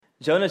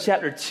Jonah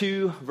chapter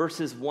 2,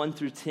 verses 1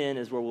 through 10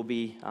 is where we'll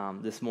be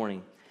this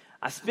morning.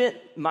 I spent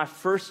my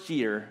first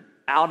year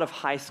out of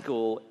high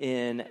school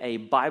in a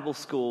Bible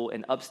school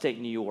in upstate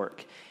New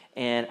York.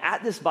 And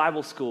at this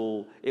Bible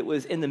school, it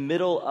was in the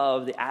middle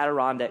of the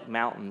Adirondack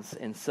Mountains.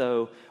 And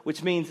so,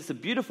 which means it's a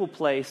beautiful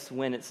place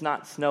when it's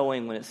not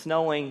snowing. When it's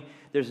snowing,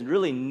 there's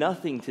really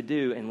nothing to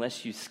do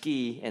unless you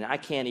ski. And I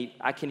can't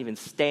even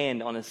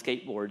stand on a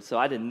skateboard. So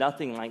I did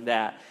nothing like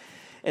that.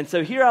 And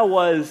so here I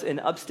was in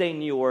upstate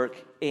New York,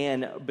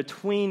 and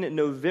between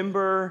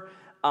November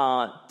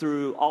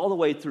through all the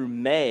way through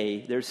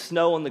May, there's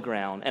snow on the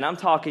ground. And I'm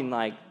talking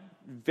like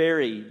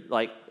very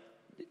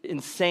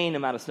insane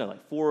amount of snow,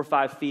 like 4 or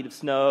 5 feet of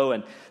snow.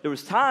 And there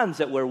was times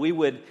where we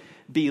would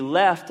be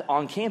left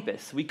on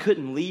campus. We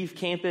couldn't leave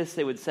campus.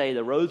 They would say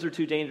the roads are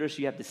too dangerous.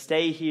 You have to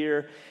stay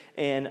here.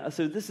 And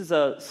so this is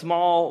a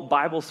small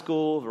Bible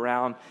school of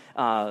around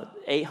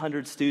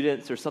 800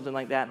 students or something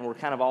like that. And we're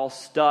kind of all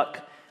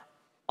stuck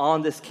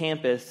on this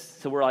campus,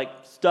 so we're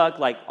stuck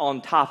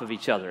on top of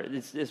each other.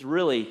 It's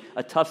really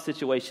a tough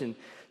situation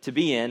to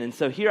be in. And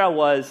so here I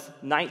was,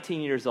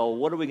 19 years old.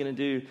 What are we going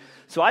to do?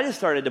 So I just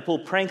started to pull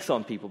pranks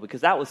on people because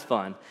that was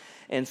fun.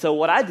 And so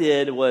what I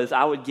did was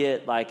I would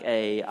get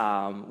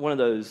one of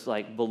those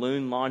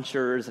balloon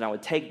launchers, and I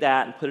would take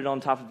that and put it on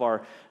top of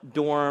our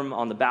dorm,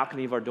 on the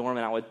balcony of our dorm,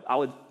 and I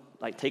would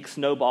take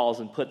snowballs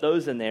and put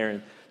those in there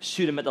and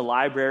shoot them at the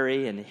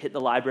library and hit the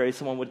library.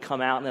 Someone would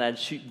come out and then I'd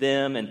shoot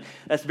them. And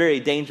that's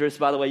very dangerous,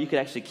 by the way. You could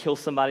actually kill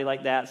somebody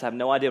like that. So I have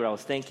no idea what I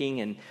was thinking.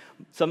 And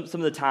some of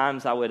the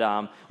times I would,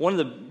 one of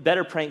the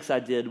better pranks I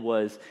did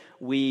was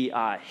we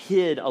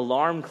hid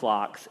alarm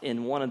clocks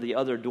in one of the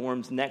other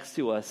dorms next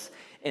to us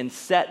and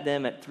set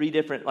them at 3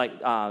 different,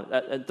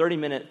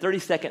 30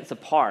 seconds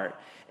apart,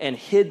 and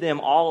hid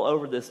them all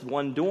over this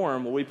one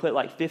dorm where we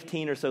put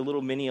 15 or so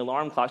little mini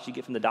alarm clocks you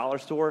get from the dollar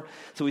store.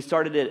 So we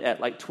started it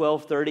at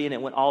 12:30, and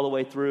it went all the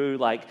way through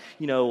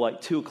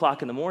 2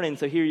 o'clock in the morning.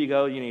 So here you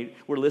go,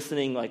 we're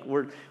listening,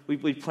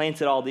 we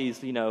planted all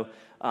these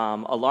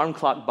alarm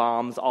clock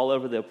bombs all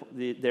over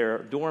their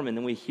dorm, and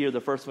then we hear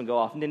the first one go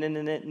off,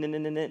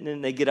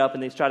 and they get up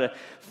and they try to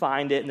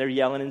find it, and they're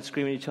yelling and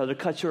screaming at each other,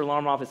 "Cut your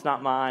alarm off, it's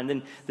not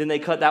mine." Then they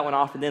cut that one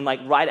off, and then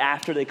right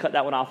after they cut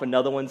that one off,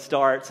 another one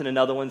starts, and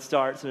another one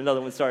starts, and another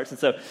one starts. And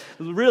so it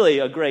was really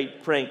a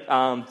great prank.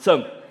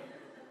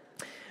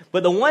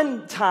 But the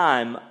one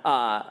time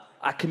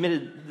I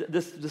committed,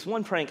 this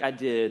one prank I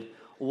did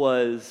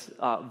was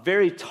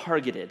very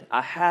targeted.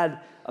 I had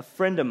a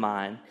friend of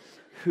mine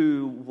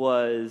who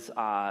was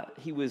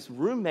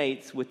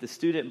roommates with the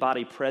student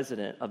body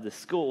president of the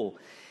school.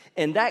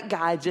 And that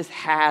guy just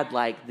had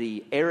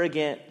the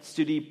arrogant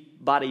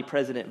student body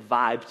president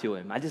vibe to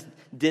him. I just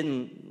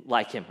didn't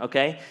like him,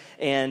 okay?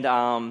 And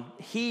I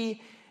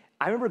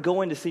remember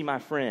going to see my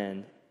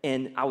friend,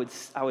 and I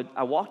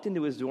walked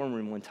into his dorm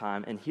room one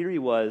time, and here he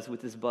was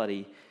with his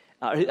buddy.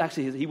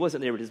 Actually, he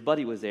wasn't there, but his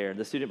buddy was there,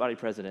 the student body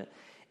president.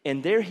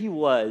 And there he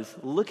was,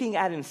 looking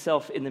at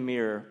himself in the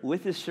mirror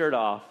with his shirt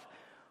off,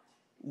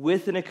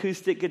 with an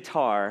acoustic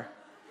guitar,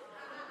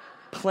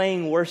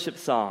 playing worship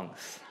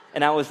songs.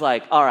 And I was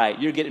like, all right,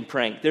 you're getting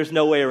pranked. There's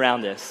no way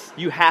around this.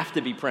 You have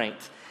to be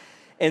pranked.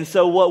 And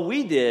so what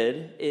we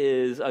did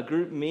is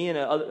me and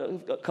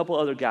a couple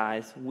other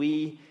guys,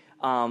 we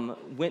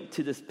went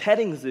to this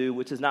petting zoo,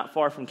 which is not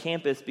far from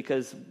campus,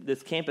 because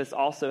this campus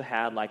also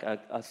had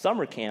a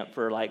summer camp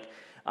for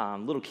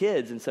little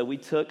kids. And so we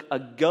took a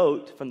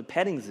goat from the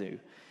petting zoo,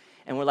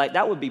 and we're like,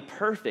 that would be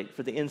perfect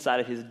for the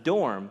inside of his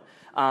dorm.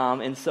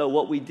 And so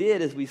what we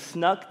did is we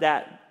snuck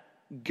that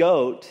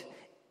goat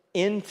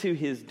into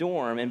his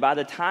dorm, and by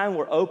the time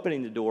we're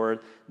opening the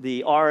door,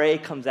 the RA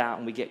comes out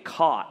and we get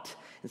caught.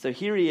 And so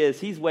here he is,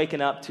 he's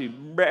waking up to,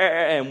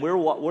 and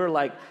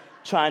we're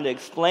trying to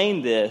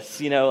explain this,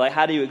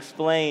 how do you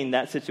explain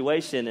that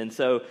situation? And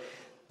so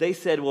they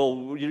said,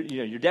 well,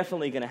 you're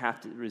definitely going to have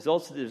to,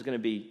 there's going to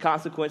be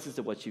consequences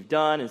to what you've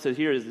done. And so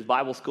here is this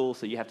Bible school,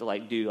 so you have to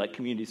do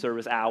community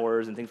service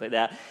hours and things like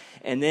that.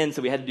 And then,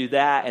 so we had to do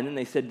that. And then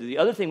they said, the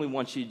other thing we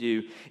want you to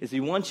do is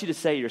we want you to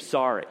say you're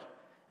sorry.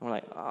 And we're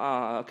like,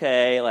 oh,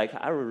 okay,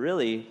 I would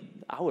really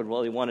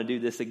want to do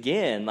this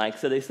again.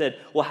 So they said,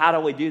 well, how do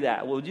we do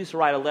that? Well, just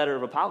write a letter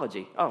of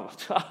apology. Oh,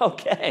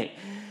 okay.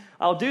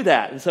 I'll do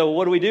that. And so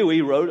what do?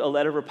 We wrote a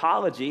letter of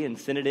apology and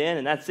sent it in,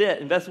 and that's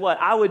it. And guess what?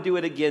 I would do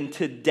it again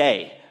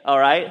today, all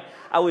right?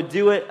 I would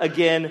do it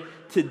again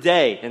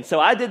today. And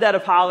so I did that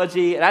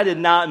apology, and I did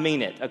not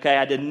mean it, okay?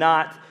 I did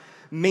not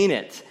mean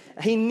it.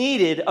 He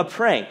needed a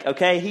prank,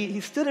 okay?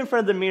 He stood in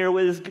front of the mirror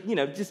with his,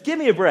 just give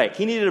me a break.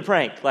 He needed a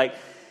prank.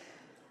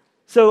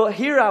 So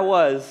here I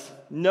was,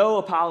 no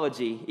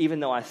apology,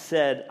 even though I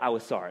said I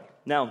was sorry.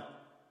 Now,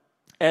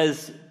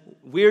 as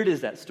weird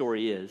as that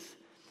story is,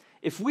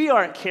 if we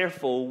aren't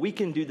careful, we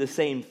can do the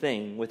same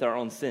thing with our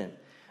own sin.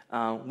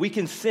 We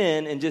can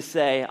sin and just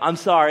say, I'm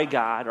sorry,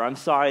 God, or I'm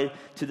sorry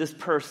to this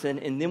person,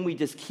 and then we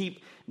just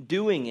keep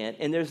doing it,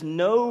 and there's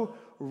no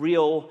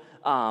real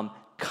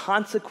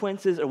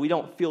consequences, or we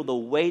don't feel the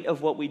weight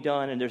of what we've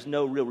done, and there's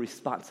no real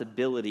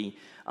responsibility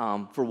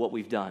for what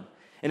we've done.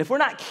 And if we're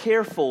not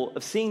careful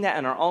of seeing that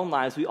in our own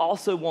lives, we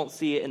also won't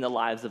see it in the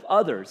lives of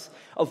others,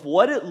 of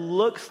what it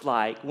looks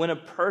like when a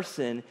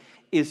person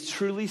is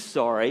truly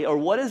sorry, or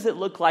what does it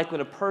look like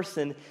when a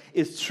person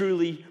is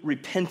truly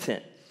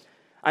repentant.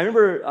 I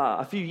remember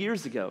a few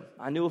years ago,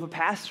 I knew of a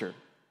pastor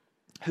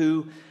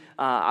who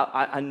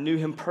I knew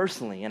him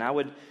personally, and I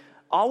would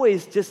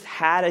always just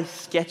had a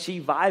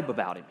sketchy vibe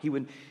about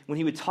him. When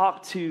he would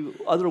talk to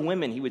other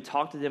women, he would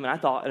talk to them, and I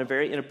thought in a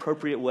very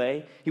inappropriate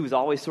way. He was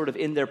always sort of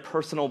in their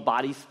personal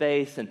body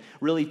space and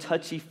really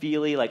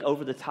touchy-feely, like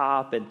over the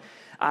top. And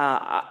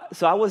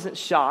so I wasn't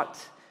shocked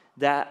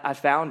that I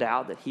found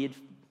out that he had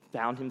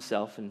found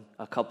himself in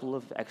a couple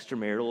of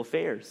extramarital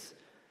affairs.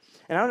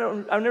 And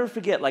I'll never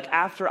forget, like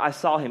after I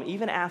saw him,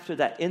 even after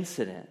that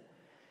incident,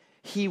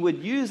 he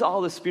would use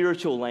all the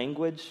spiritual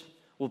language.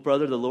 Well,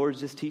 brother, the Lord's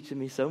just teaching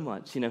me so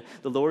much. The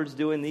Lord's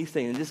doing these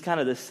things, and just kind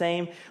of the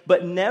same,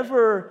 but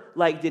never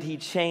like did he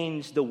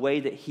change the way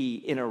that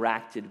he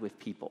interacted with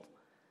people.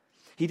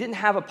 He didn't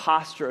have a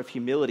posture of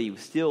humility. He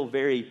was still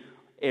very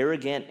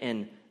arrogant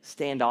and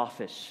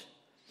standoffish.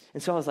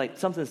 And so I was like,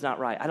 something's not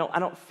right. I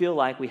don't feel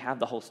like we have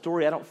the whole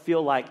story. I don't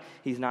feel like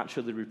he's not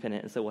truly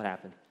repentant. And so what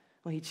happened?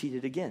 Well, he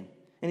cheated again,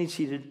 and he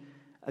cheated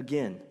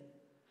again.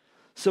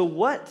 So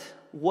what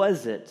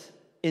was it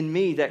in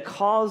me that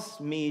caused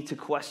me to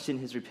question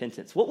his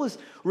repentance? What was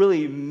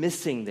really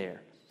missing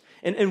there?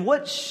 And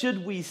what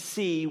should we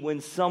see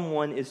when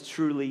someone is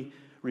truly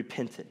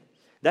repentant?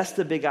 That's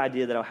the big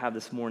idea that I'll have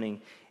this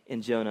morning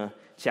in Jonah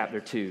chapter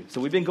 2.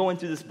 So we've been going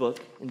through this book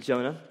in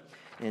Jonah,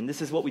 and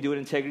this is what we do at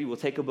Integrity. We'll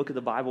take a book of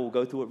the Bible, we'll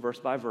go through it verse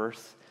by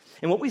verse.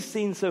 And what we've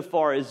seen so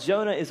far is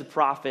Jonah is a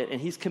prophet, and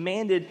he's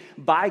commanded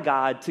by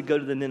God to go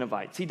to the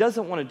Ninevites. He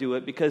doesn't want to do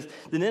it because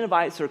the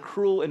Ninevites are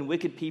cruel and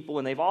wicked people,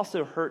 and they've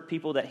also hurt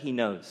people that he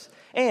knows.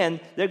 And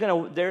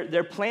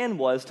their plan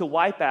was to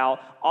wipe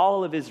out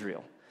all of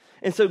Israel.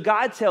 And so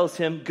God tells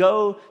him,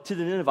 go to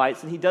the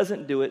Ninevites, and he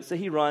doesn't do it, so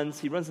he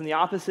runs in the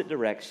opposite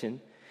direction.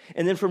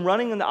 And then from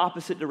running in the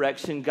opposite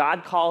direction,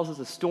 God causes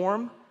a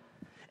storm,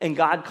 and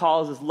God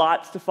causes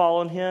lots to fall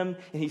on him,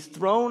 and he's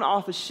thrown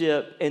off a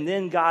ship, and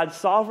then God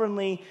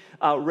sovereignly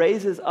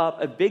raises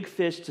up a big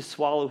fish to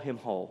swallow him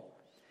whole.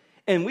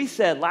 And we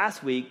said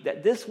last week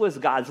that this was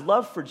God's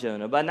love for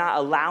Jonah by not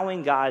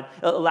allowing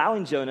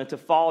Jonah to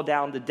fall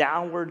down the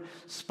downward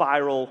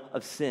spiral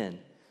of sin.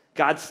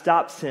 God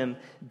stops him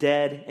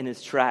dead in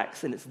his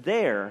tracks, and it's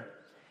there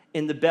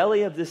in the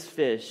belly of this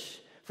fish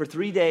for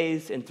 3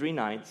 days and 3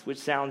 nights, which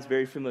sounds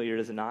very familiar,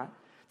 does it not?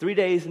 3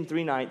 days and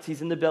 3 nights,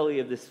 he's in the belly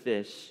of this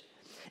fish.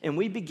 And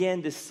we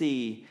begin to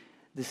see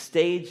the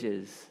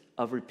stages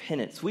of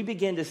repentance. We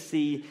begin to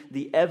see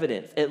the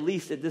evidence, at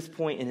least at this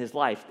point in his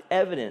life,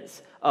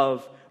 evidence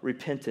of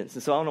repentance.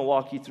 And so I want to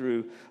walk you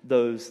through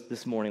those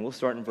this morning. We'll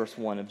start in verse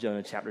 1 of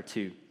Jonah chapter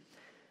 2.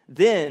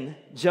 Then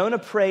Jonah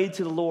prayed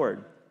to the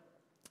Lord,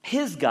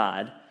 his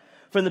God,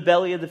 from the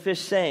belly of the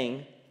fish,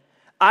 saying,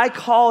 I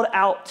called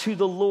out to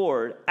the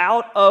Lord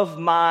out of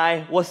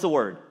my, what's the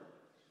word?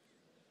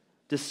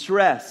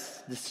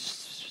 Distress.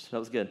 That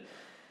was good.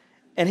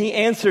 And he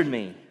answered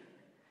me.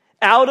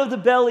 Out of the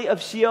belly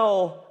of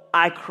Sheol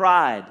I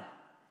cried,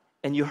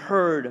 and you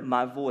heard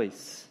my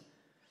voice.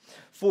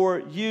 For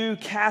you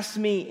cast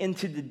me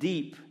into the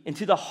deep,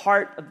 into the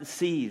heart of the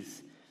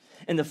seas,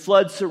 and the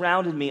flood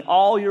surrounded me.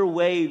 All your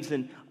waves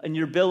and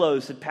your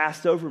billows had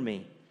passed over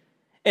me.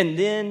 And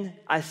then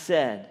I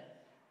said,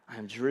 I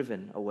am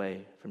driven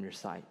away from your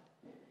sight.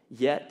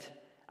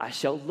 Yet I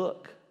shall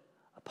look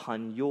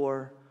upon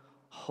your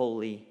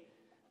holy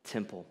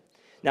temple.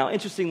 Now,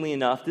 interestingly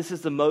enough, this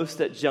is the most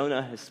that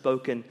Jonah has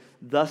spoken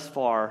thus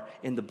far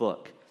in the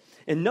book.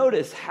 And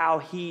notice how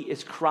he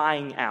is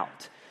crying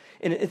out.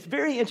 And it's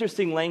very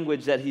interesting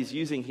language that he's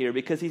using here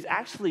because he's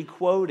actually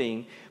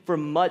quoting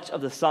from much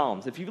of the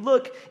Psalms. If you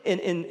look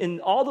in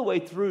all the way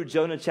through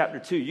Jonah chapter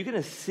 2, you're going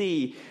to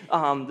see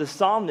the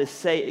psalmists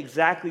say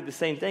exactly the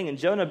same thing. And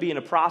Jonah being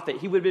a prophet,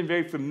 he would have been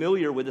very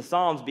familiar with the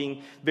Psalms,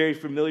 being very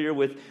familiar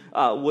with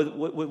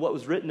what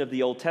was written of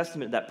the Old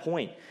Testament at that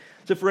point.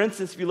 So for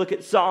instance, if you look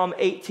at Psalm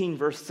 18,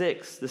 verse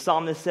 6, the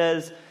psalmist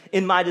says,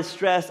 in my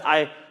distress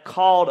I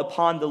called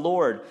upon the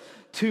Lord.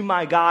 To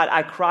my God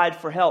I cried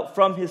for help.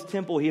 From his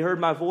temple he heard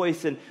my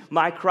voice, and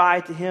my cry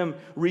to him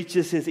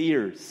reaches his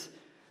ears.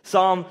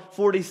 Psalm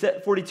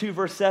 42,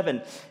 verse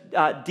 7,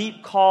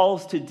 deep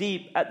calls to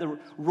deep at the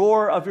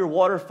roar of your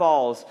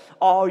waterfalls.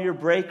 All your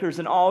breakers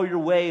and all your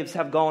waves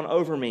have gone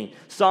over me.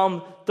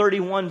 Psalm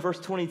 31, verse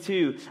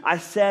 22, I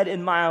said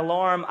in my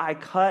alarm, I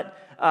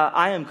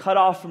am cut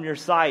off from your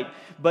sight,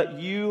 but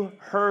you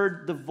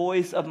heard the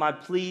voice of my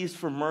pleas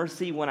for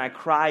mercy when I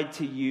cried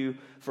to you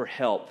for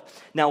help.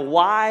 Now,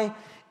 why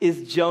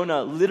is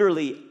Jonah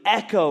literally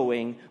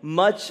echoing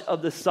much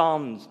of the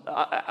psalm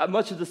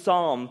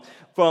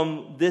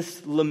from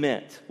this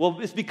lament? Well,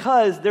 it's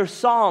because they're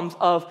psalms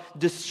of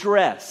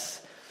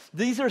distress.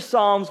 These are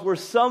psalms where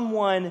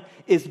someone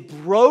is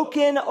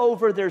broken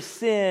over their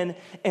sin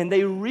and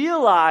they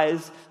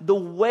realize the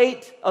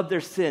weight of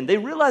their sin. They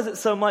realize it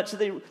so much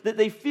that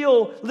they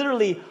feel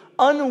literally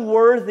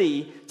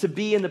unworthy to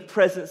be in the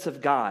presence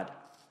of God.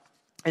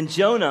 And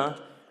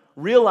Jonah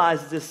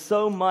realizes this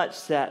so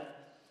much that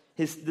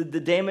the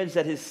damage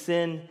that his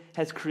sin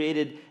has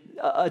created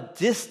a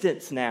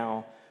distance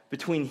now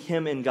between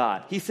him and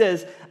God. He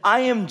says,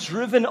 I am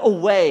driven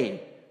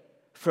away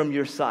from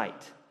your sight.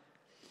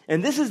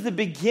 And this is the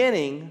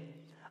beginning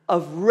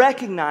of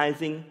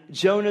recognizing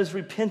Jonah's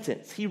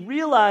repentance. He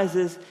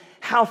realizes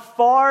how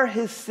far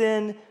his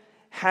sin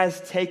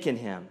has taken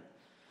him,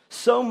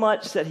 so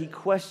much that he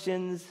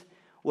questions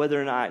whether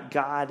or not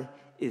God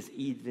is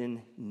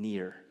even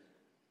near.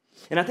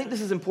 And I think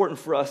this is important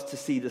for us to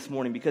see this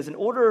morning, because in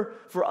order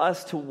for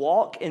us to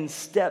walk in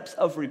steps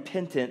of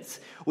repentance,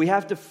 we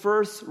have to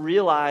first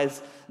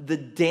realize the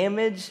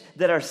damage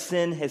that our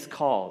sin has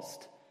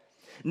caused.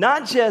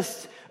 Not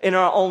just in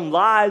our own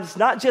lives,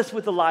 not just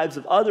with the lives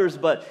of others,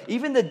 but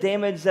even the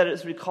damage that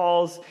it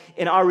caused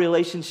in our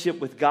relationship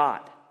with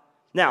God.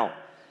 Now,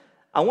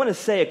 I want to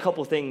say a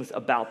couple things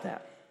about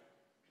that.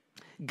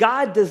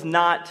 God does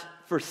not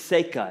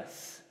forsake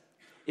us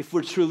if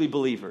we're truly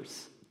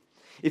believers.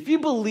 If you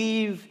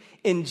believe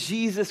in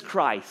Jesus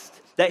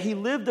Christ, that he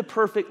lived the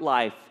perfect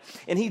life,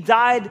 and he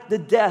died the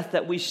death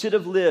that we should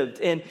have lived,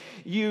 and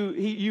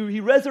he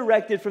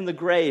resurrected from the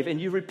grave,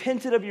 and you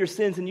repented of your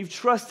sins, and you've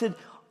trusted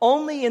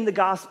only in the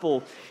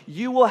gospel,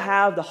 you will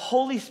have the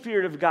Holy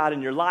Spirit of God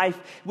in your life,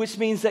 which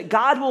means that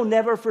God will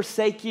never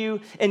forsake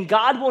you, and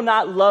God will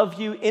not love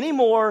you any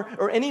more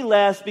or any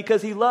less,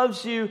 because he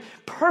loves you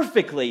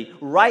perfectly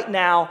right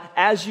now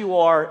as you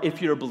are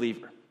if you're a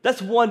believer.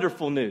 That's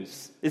wonderful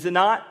news, is it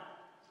not?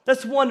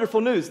 That's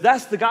wonderful news.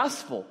 That's the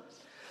gospel.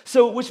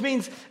 So, which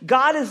means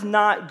God is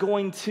not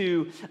going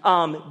to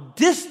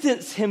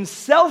distance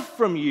himself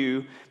from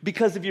you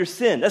because of your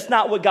sin. That's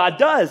not what God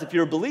does if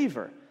you're a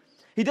believer.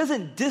 He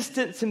doesn't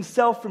distance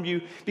himself from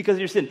you because of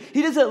your sin.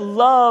 He doesn't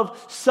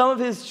love some of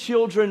his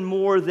children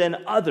more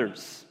than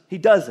others. He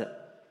doesn't.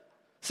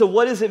 So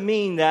what does it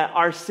mean that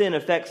our sin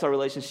affects our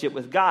relationship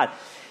with God?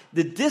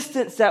 The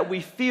distance that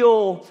we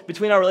feel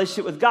between our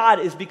relationship with God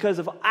is because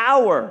of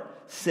our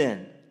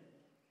sin.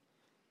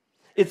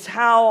 It's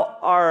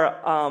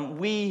how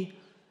we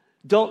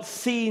don't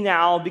see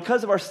now,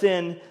 because of our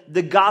sin,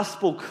 the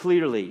gospel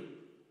clearly.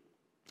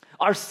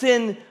 Our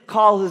sin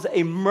causes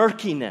a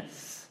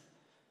murkiness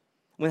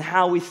with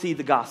how we see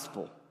the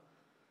gospel.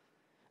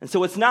 And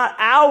so it's not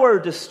our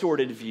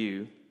distorted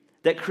view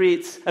that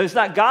creates, it's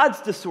not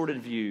God's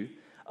distorted view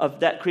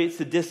that creates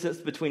the distance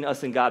between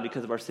us and God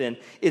because of our sin.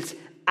 It's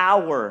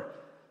our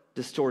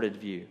distorted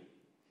view.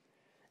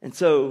 And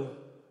so,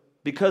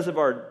 because of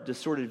our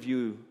distorted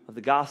view of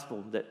the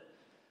gospel that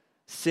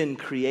sin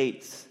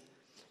creates,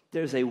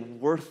 there's a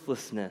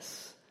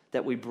worthlessness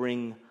that we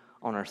bring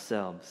on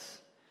ourselves.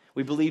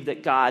 We believe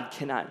that God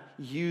cannot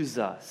use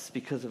us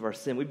because of our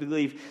sin. We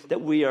believe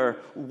that we are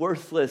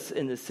worthless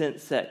in the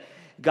sense that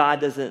God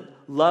doesn't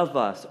love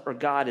us or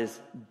God is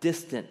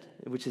distant,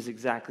 which is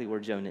exactly where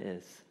Jonah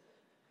is.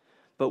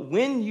 But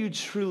when you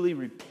truly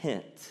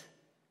repent,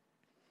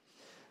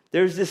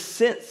 there's this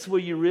sense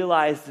where you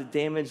realize the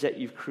damage that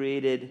you've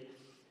created,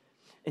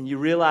 and you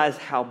realize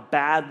how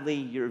badly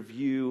your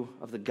view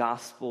of the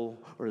gospel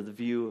or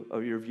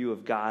your view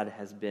of God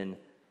has been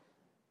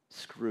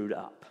screwed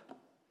up.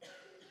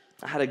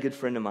 I had a good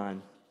friend of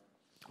mine,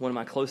 one of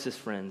my closest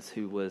friends,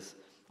 who was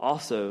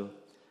also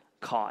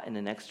caught in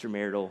an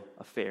extramarital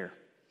affair.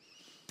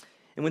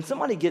 And when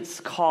somebody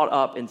gets caught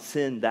up in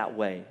sin that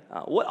way,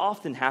 what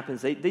often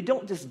happens, they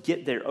don't just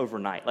get there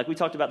overnight. Like we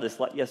talked about this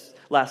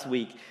last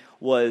week,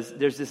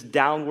 there's this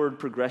downward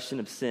progression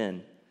of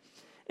sin.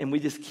 And we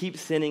just keep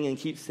sinning and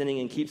keep sinning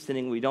and keep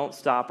sinning. We don't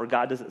stop, or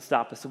God doesn't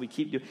stop us, so we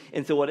keep doing.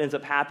 And so what ends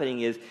up happening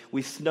is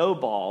we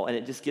snowball, and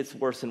it just gets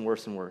worse and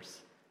worse and worse.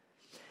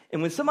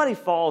 And when somebody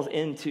falls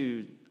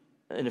into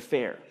an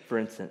affair, for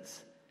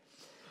instance,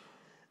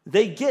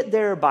 they get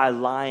there by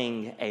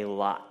lying a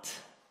lot.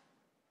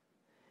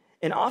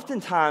 And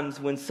oftentimes,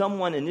 when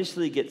someone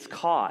initially gets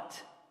caught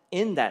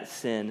in that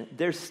sin,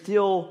 they're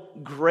still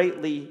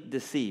greatly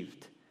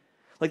deceived.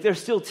 Like they're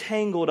still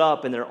tangled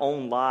up in their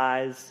own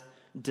lies,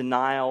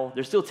 denial.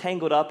 They're still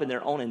tangled up in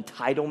their own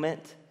entitlement.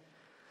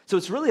 So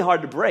it's really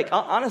hard to break.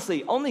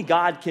 Honestly, only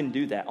God can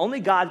do that. Only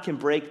God can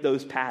break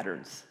those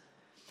patterns.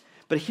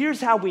 But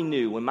here's how we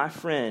knew when my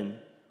friend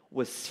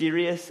was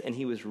serious and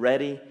he was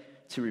ready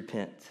to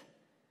repent.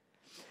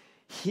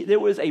 There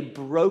was a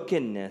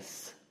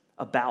brokenness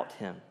about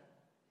him.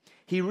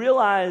 He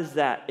realized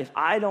that if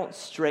I don't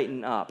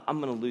straighten up, I'm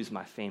going to lose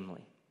my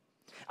family.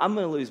 I'm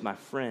going to lose my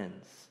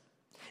friends.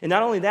 And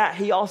not only that,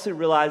 he also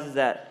realizes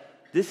that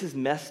this is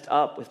messed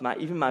up with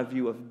even my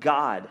view of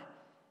God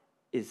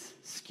is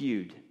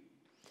skewed.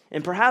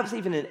 And perhaps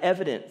even an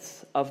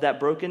evidence of that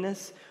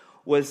brokenness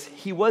was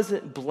he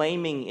wasn't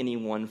blaming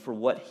anyone for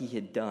what he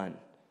had done.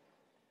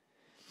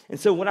 And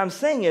so what I'm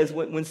saying is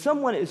when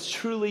someone is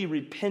truly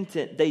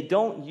repentant, they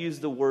don't use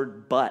the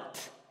word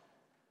but.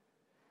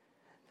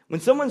 When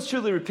someone's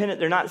truly repentant,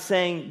 they're not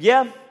saying,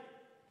 yeah,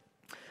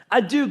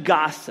 I do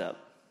gossip,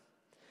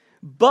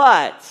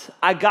 but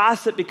I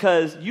gossip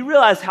because you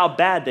realize how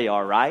bad they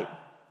are, right?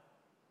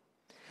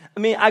 I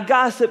mean, I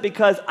gossip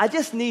because I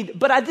just need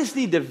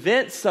to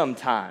vent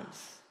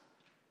sometimes.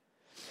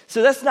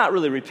 So that's not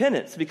really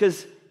repentance,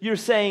 because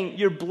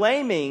you're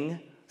blaming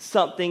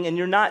something and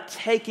you're not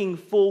taking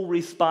full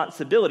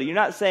responsibility. You're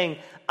not saying,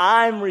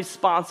 I'm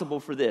responsible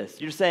for this.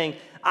 You're saying,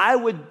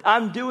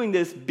 I'm doing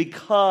this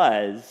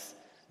because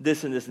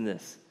this and this and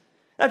this.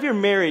 Now, if you're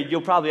married,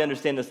 you'll probably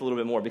understand this a little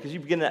bit more, because you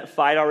begin that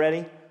fight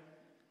already.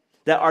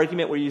 That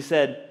argument where you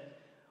said,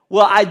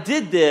 well, I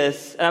did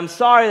this, and I'm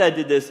sorry that I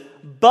did this,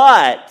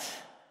 but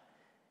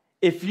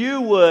if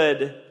you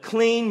would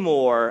clean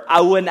more,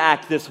 I wouldn't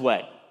act this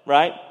way,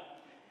 right?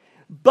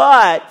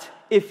 But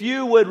if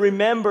you would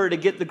remember to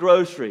get the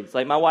groceries,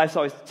 like my wife's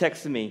always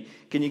texting me,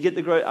 can you get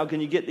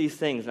these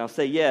things? And I'll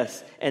say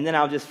yes, and then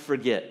I'll just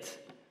forget.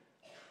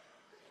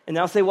 And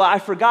then I'll say, well, I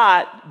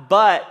forgot,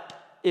 but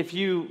if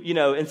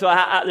and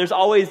so there's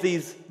always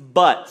these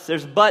buts.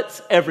 There's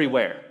buts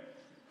everywhere.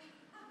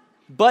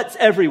 Buts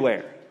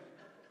everywhere.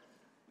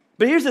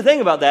 But here's the thing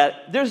about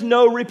that. There's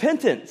no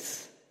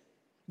repentance.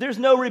 There's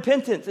no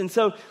repentance. And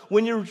so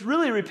when you're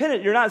really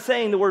repentant, you're not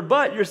saying the word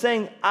but, you're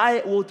saying,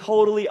 I will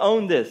totally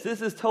own this.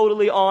 This is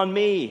totally on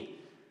me.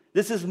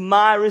 This is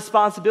my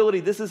responsibility.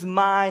 This is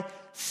my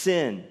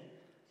sin.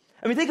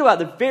 I mean, think about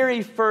the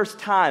very first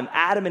time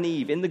Adam and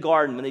Eve in the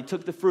garden, when they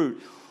took the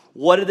fruit,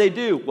 what did they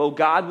do? Well,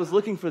 God was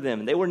looking for them,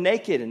 and they were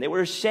naked, and they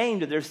were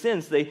ashamed of their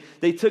sins.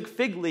 They took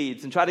fig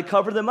leaves and tried to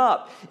cover them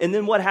up. And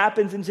then what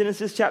happens in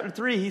Genesis chapter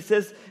 3? He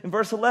says in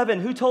verse 11,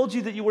 who told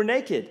you that you were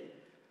naked?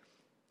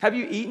 Have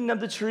you eaten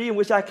of the tree in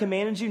which I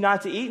commanded you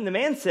not to eat? And the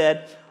man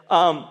said,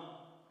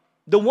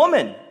 the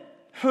woman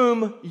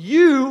whom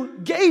you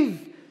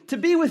gave to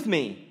be with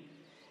me,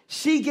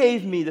 she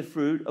gave me the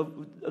fruit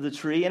of the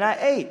tree, and I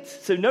ate.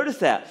 So notice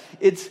that.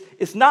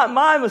 It's not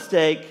my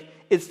mistake.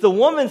 It's the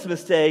woman's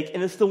mistake,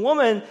 and it's the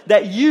woman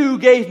that you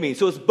gave me.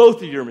 So it's both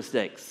of your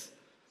mistakes.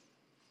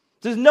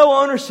 There's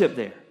no ownership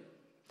there.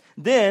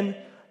 Then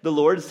the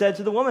Lord said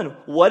to the woman,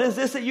 what is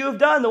this that you have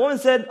done? The woman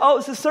said, oh,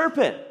 it's a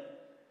serpent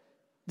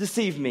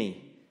deceived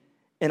me,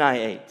 and I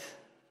ate.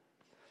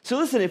 So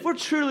listen, if we're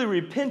truly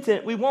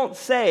repentant, we won't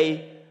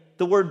say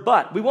the word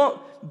but. We won't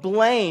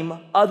blame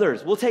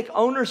others. We'll take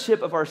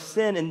ownership of our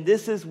sin, and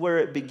this is where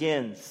it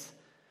begins.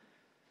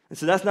 And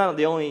so that's not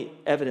the only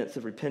evidence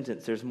of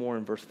repentance. There's more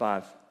in verse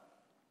 5.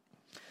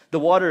 The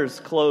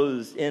waters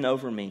closed in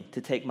over me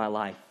to take my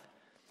life.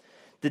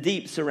 The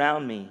deep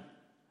surround me.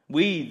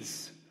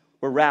 Weeds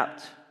were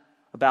wrapped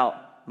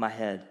about my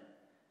head.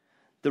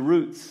 The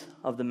roots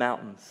of the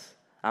mountains,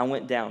 I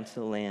went down to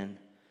the land,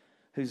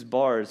 whose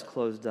bars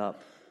closed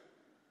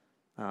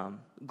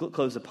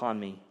upon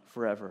me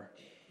forever.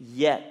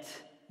 Yet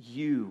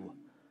you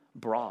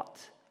brought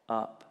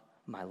up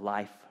my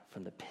life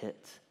from the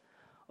pit,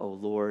 O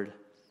Lord,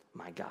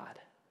 my God.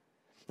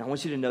 Now I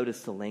want you to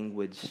notice the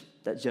language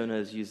that Jonah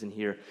is using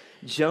here.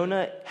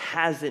 Jonah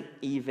hasn't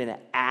even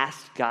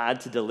asked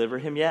God to deliver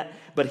him yet,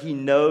 but he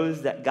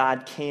knows that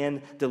God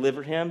can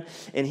deliver him.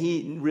 And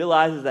he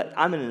realizes that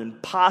I'm in an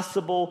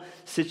impossible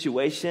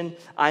situation.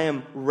 I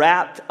am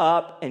wrapped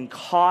up and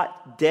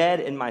caught dead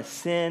in my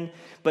sin.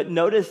 But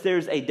notice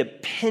there's a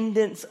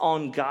dependence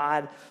on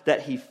God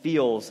that he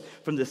feels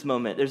from this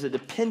moment. There's a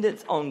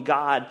dependence on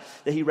God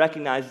that he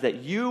recognizes that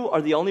you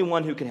are the only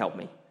one who can help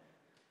me.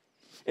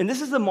 And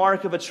this is the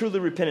mark of a truly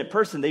repentant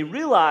person. They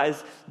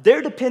realize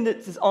their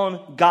dependence is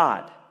on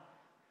God.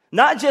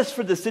 Not just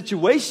for the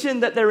situation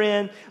that they're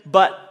in,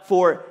 but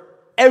for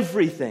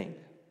everything.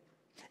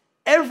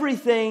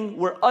 Everything,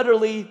 we're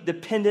utterly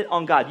dependent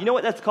on God. You know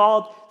what that's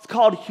called? It's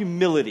called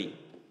humility.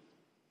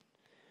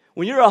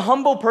 When you're a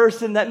humble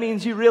person, that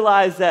means you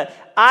realize that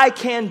I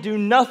can do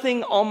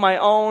nothing on my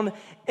own,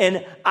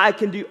 and I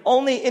can do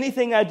only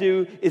anything I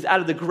do is out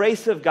of the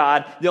grace of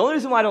God. The only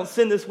reason why I don't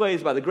sin this way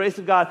is by the grace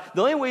of God.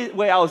 The only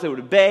way I was able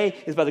to obey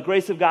is by the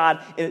grace of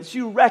God. And it's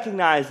you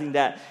recognizing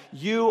that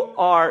you're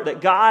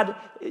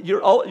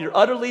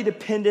utterly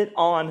dependent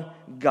on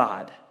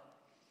God.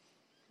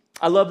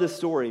 I love this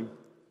story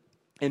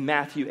in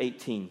Matthew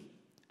 18.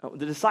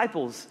 The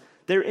disciples,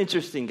 they're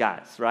interesting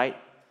guys, right?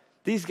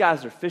 These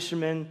guys are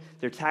fishermen,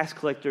 they're tax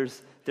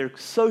collectors, they're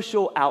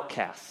social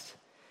outcasts.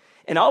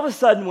 And all of a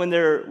sudden, when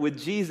they're with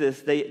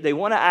Jesus, they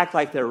want to act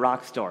like they're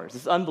rock stars.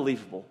 It's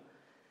unbelievable.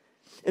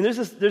 And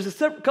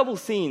there's a couple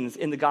scenes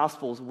in the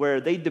Gospels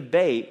where they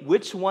debate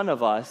which one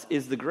of us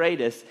is the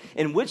greatest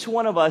and which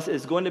one of us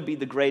is going to be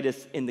the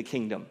greatest in the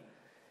kingdom.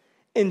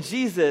 And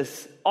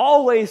Jesus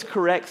always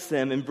corrects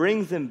them and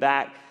brings them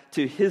back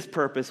to his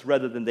purpose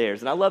rather than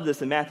theirs. And I love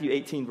this in Matthew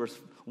 18, verse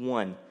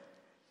 1.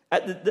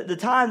 At the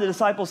time, the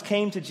disciples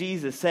came to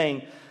Jesus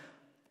saying,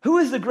 who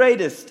is the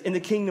greatest in the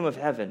kingdom of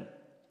heaven?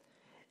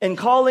 And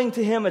calling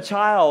to him a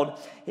child,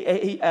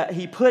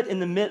 he put in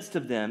the midst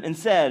of them and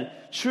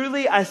said,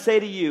 truly I say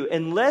to you,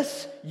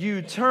 unless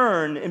you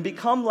turn and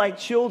become like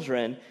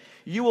children,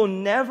 you will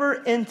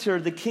never enter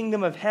the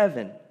kingdom of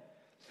heaven.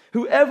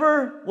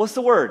 Whoever, what's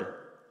the word?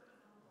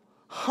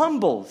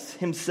 Humbles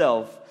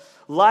himself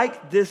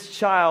like this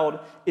child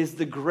is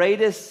the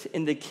greatest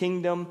in the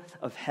kingdom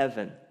of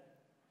heaven.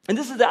 And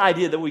this is the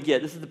idea that we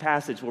get. This is the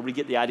passage where we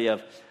get the idea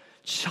of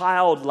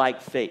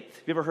childlike faith.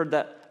 Have you ever heard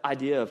that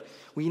idea of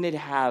we need to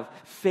have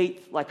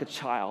faith like a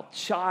child,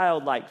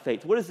 childlike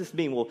faith? What does this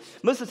mean? Well,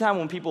 most of the time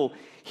when people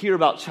hear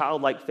about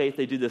childlike faith,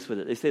 they do this with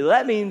it. They say, well,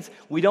 that means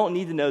we don't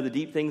need to know the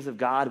deep things of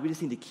God. We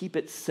just need to keep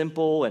it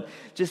simple and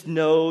just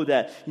know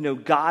that,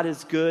 God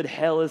is good,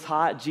 hell is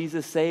hot,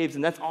 Jesus saves,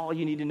 and that's all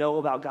you need to know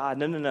about God.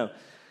 No.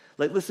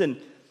 Like,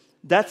 listen,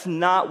 that's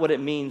not what it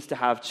means to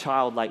have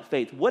childlike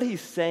faith. What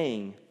he's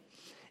saying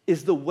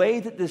is the way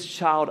that this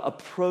child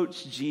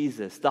approached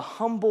Jesus, the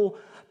humble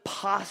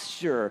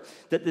posture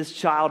that this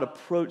child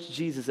approached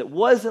Jesus. It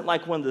wasn't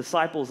like one of the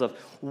disciples of,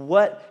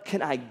 what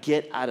can I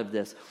get out of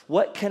this?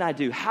 What can I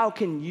do? How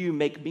can you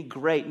make me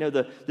great? No,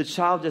 the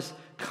child just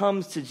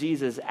comes to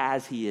Jesus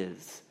as he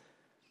is.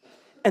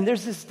 And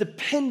there's this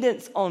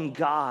dependence on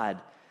God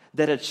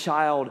that a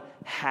child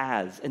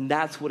has, and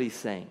that's what he's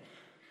saying.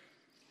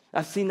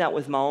 I've seen that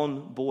with my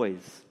own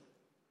boys.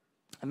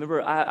 I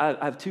remember I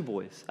have two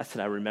boys. I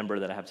said I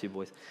remember that I have two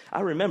boys.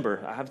 I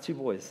remember I have two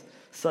boys,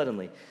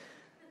 suddenly.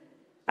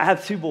 I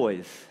have two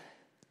boys,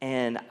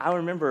 and I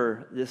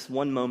remember this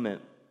one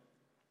moment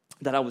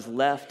that I was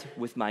left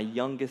with my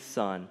youngest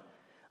son,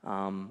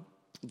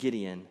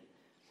 Gideon,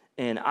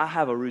 and I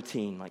have a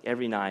routine. Like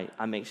every night,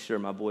 I make sure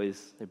my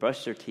boys, they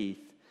brush their teeth,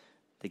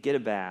 they get a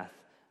bath.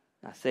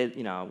 I say,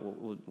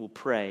 we'll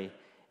pray,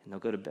 and they'll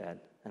go to bed,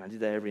 and I do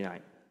that every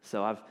night.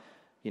 So I've,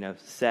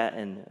 sat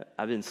and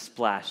I've been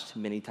splashed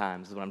many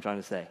times is what I'm trying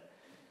to say.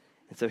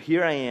 And so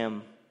here I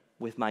am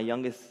with my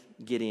youngest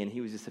Gideon. He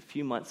was just a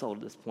few months old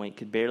at this point.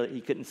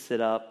 He couldn't sit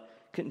up,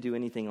 couldn't do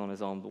anything on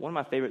his own. But one of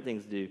my favorite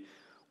things to do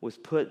was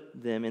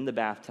put them in the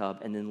bathtub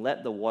and then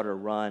let the water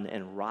run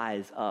and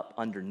rise up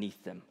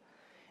underneath them.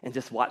 And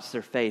just watch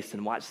their face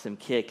and watch them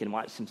kick and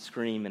watch them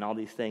scream and all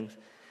these things.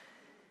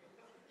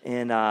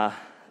 And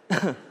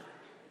and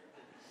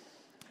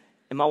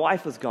my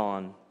wife was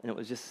gone, and it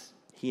was just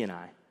he and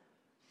I.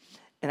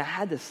 And I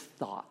had this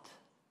thought,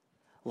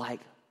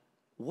 like,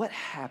 what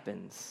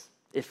happens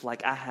if,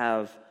 I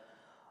have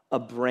a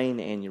brain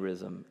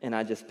aneurysm and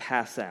I just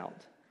pass out?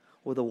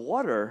 Well, the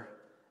water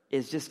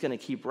is just going to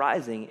keep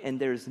rising, and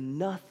there's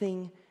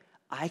nothing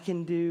I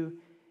can do,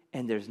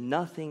 and there's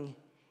nothing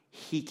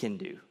he can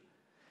do.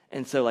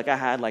 And so, I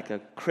had, a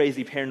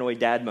crazy paranoid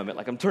dad moment.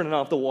 I'm turning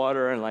off the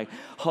water and,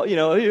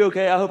 are you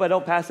okay? I hope I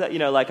don't pass out.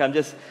 I'm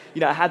just,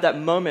 I had that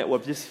moment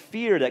with just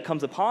fear that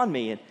comes upon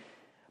me.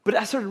 But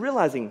I started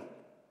realizing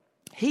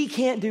he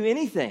can't do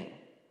anything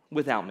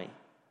without me.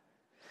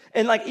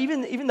 And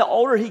even the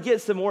older he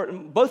gets, the more,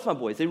 both my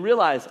boys, they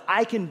realize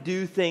I can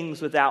do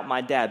things without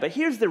my dad. But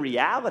here's the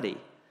reality.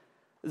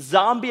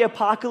 Zombie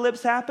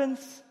apocalypse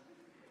happens,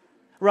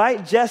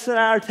 right? Jess and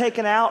I are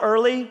taken out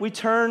early. We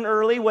turn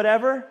early,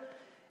 whatever.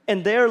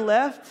 And they're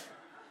left.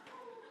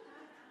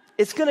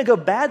 It's going to go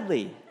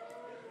badly,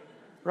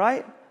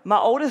 right? My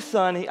oldest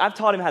son, I've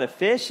taught him how to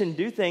fish and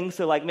do things.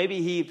 So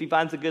maybe if he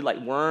finds a good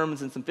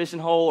worms and some fishing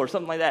hole or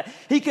something like that,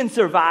 he can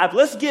survive.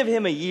 Let's give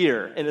him a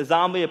year in a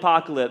zombie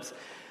apocalypse.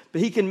 But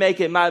he can make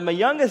it. My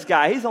youngest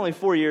guy, he's only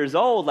 4 years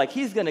old.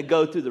 He's going to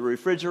go through the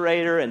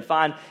refrigerator and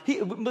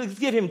let's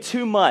give him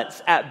 2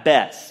 months at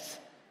best,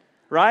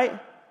 right?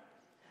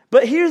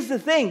 But here's the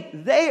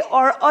thing. They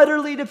are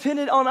utterly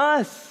dependent on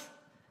us.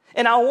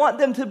 And I want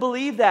them to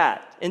believe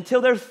that until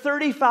they're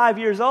 35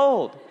 years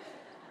old.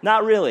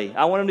 Not really.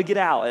 I want them to get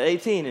out at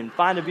 18 and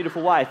find a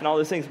beautiful wife and all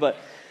those things. But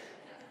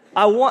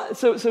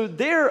so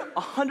they're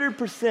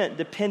 100%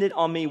 dependent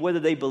on me, whether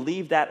they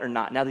believe that or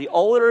not. Now, the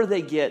older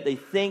they get, they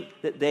think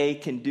that they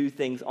can do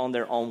things on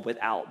their own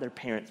without their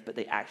parents, but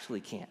they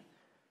actually can't.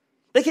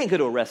 They can't go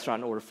to a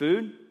restaurant and order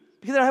food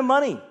because they don't have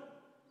money.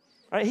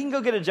 Right? He can go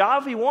get a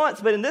job if he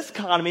wants, but in this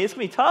economy, it's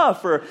going to be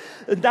tough for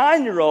a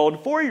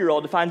 9-year-old,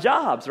 4-year-old to find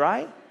jobs,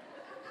 right?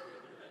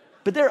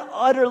 But they're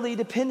utterly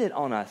dependent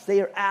on us.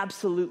 They are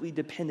absolutely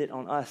dependent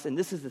on us. And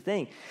this is the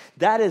thing.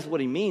 That is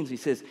what he means. He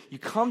says, you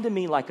come to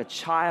me like a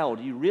child.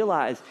 You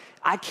realize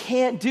I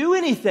can't do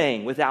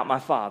anything without my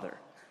Father.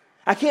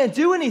 I can't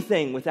do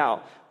anything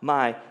without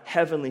my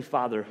heavenly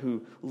Father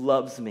who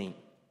loves me.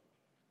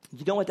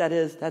 You know what that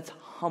is? That's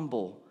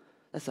humble.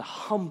 That's a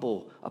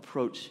humble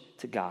approach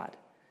to God.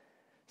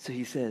 So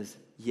he says,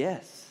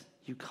 yes,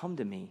 you come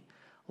to me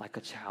like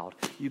a child.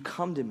 You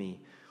come to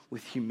me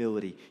with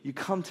humility. You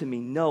come to me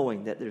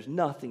knowing that there's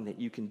nothing that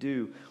you can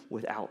do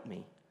without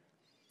me.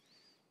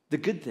 The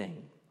good thing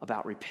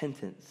about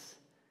repentance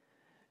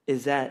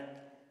is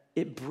that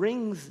it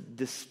brings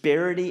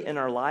disparity in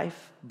our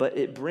life, but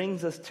it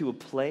brings us to a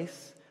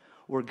place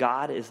where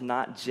God is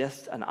not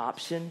just an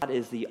option. God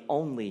is the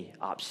only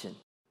option.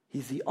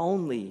 He's the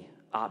only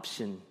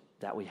option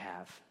that we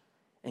have.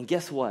 And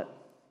guess what?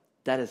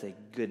 That is a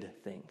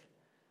good thing.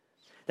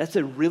 That's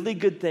a really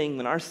good thing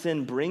when our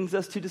sin brings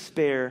us to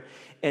despair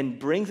and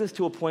brings us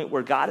to a point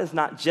where God is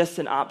not just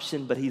an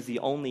option, but he's the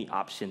only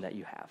option that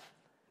you have.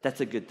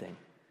 That's a good thing.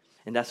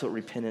 And that's what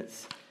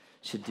repentance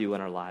should do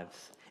in our lives.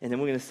 And then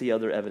we're going to see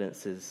other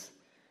evidences.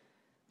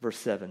 Verse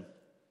 7.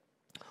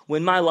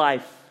 When my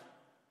life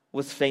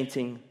was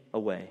fainting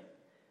away,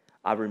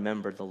 I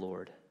remembered the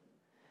Lord,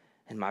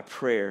 and my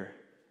prayer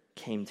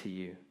came to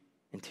you.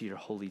 into your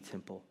holy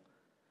temple.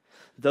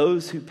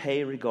 Those who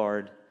pay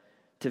regard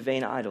to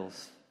vain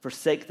idols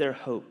forsake their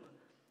hope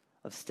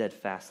of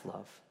steadfast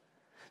love.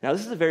 Now,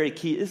 this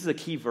is a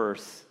key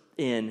verse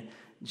in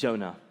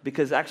Jonah,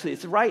 because actually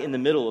it's right in the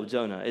middle of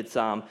Jonah. It's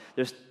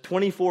there's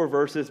 24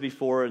 verses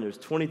before and there's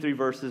 23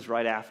 verses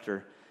right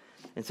after.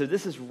 And so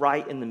this is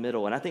right in the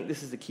middle. And I think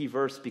this is the key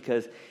verse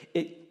because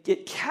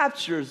it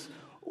captures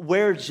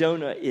where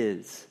Jonah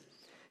is.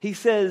 He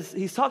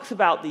talks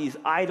about these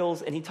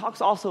idols, and he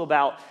talks also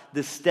about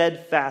the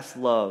steadfast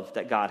love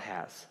that God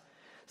has.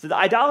 So the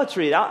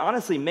idolatry, it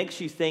honestly makes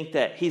you think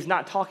that he's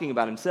not talking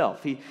about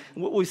himself.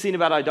 What we've seen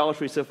about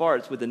idolatry so far,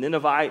 it's with the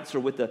Ninevites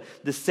or with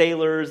the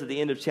sailors at the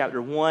end of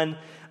chapter 1.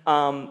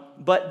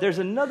 But there's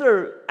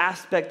another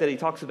aspect that he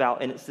talks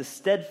about, and it's the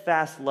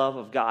steadfast love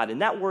of God.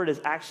 And that word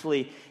is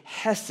actually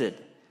hesed.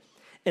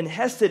 And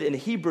hesed in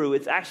Hebrew,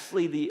 it's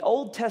actually the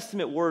Old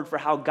Testament word for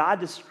how God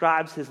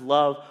describes his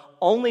love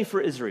only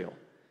for Israel.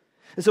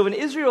 And so when an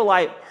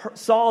Israelite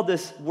saw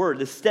this word,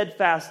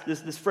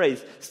 this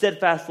phrase,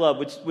 steadfast love,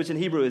 which in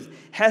Hebrew is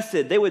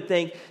hesed, they would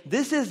think,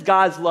 this is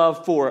God's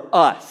love for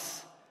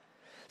us.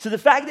 So the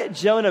fact that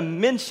Jonah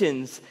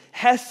mentions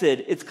hesed,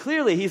 it's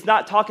clearly he's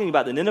not talking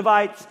about the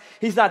Ninevites,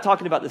 he's not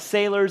talking about the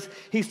sailors,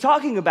 he's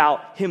talking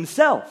about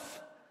himself.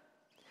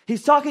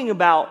 He's talking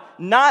about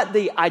not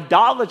the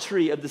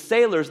idolatry of the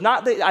sailors,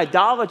 not the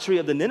idolatry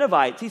of the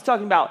Ninevites, he's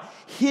talking about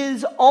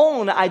his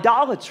own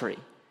idolatry.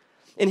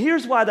 And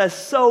here's why that's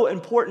so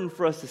important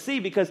for us to see,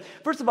 because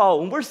first of all,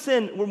 when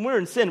we're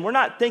in sin, we're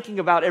not thinking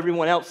about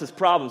everyone else's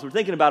problems. We're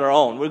thinking about our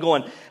own. We're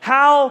going,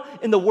 how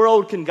in the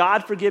world can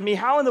God forgive me?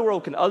 How in the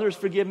world can others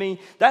forgive me?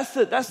 That's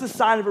the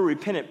sign of a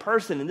repentant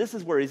person, and this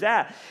is where he's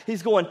at.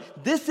 He's going,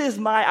 this is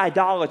my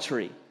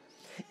idolatry.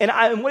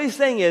 And what he's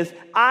saying is,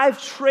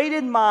 I've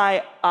traded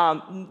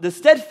the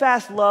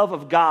steadfast love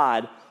of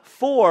God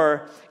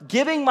for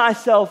giving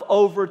myself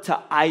over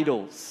to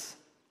idols.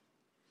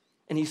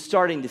 And he's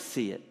starting to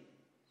see it.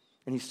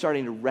 And he's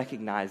starting to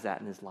recognize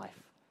that in his life.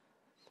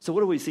 So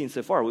what have we seen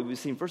so far? We've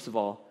seen, first of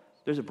all,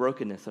 there's a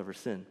brokenness over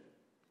sin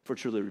for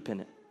truly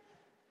repentant.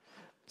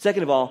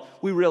 Second of all,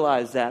 we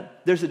realize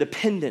that there's a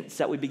dependence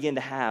that we begin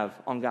to have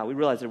on God. We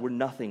realize that we're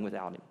nothing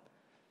without him.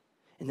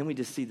 And then we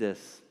just see this.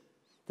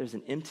 There's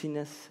an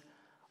emptiness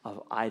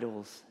of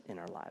idols in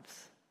our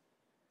lives.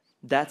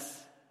 That's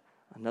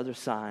another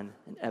sign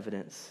and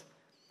evidence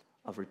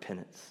of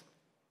repentance.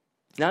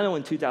 Now I know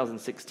in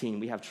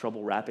 2016 we have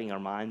trouble wrapping our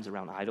minds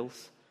around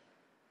idols.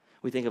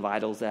 We think of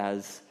idols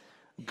as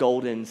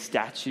golden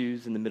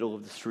statues in the middle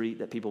of the street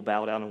that people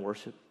bow down and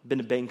worship. I've been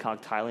to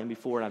Bangkok, Thailand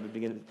before,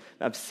 and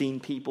I've seen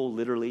people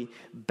literally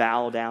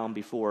bow down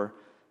before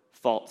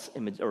false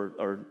image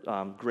or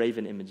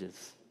graven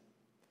images.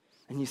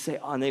 And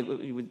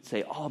you would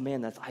say, oh man,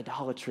 that's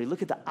idolatry.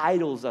 Look at the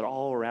idols that are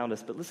all around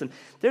us. But listen,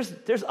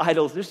 there's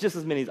idols. There's just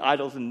as many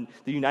idols in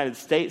the United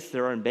States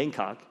there are in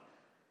Bangkok.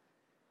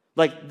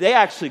 Like, they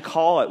actually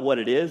call it what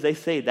it is. They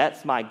say,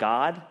 that's my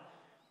God.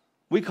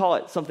 We call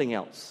it something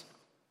else.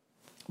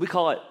 We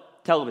call it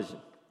television.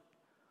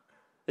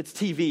 It's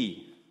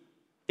TV.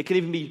 It could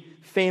even be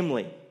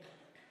family.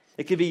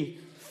 It could be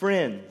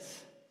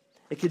friends.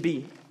 It could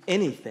be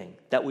anything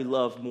that we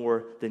love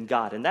more than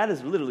God. And that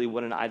is literally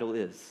what an idol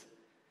is.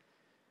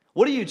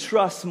 What do you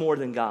trust more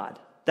than God?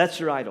 That's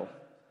your idol. What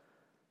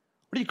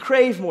do you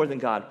crave more than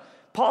God?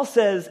 Paul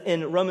says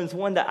in Romans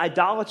 1 that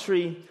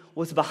idolatry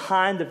was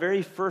behind the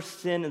very first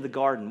sin in the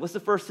garden. What's the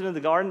first sin in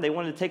the garden? They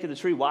wanted to take of the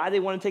tree. Why they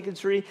wanted to take of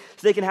the tree?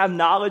 So they can have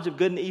knowledge of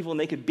good and evil and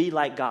they could be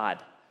like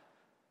God.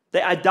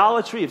 The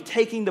idolatry of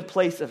taking the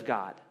place of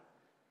God.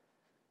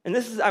 And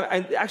this is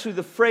actually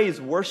the phrase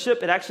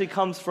worship. It actually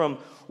comes from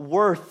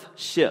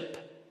worthship.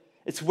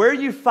 It's where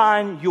you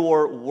find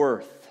your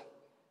worth.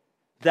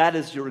 That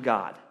is your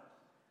God.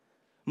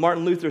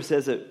 Martin Luther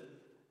says it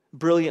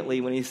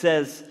brilliantly when he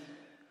says,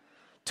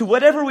 to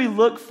whatever we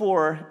look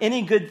for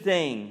any good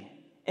thing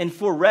and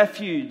for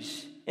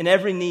refuge in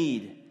every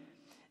need,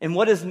 and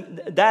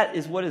that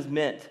is what is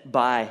meant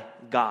by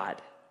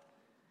God.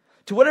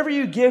 To whatever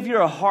you give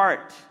your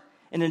heart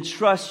and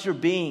entrust your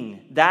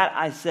being, that,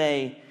 I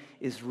say,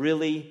 is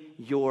really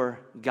your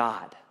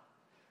God.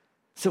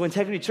 So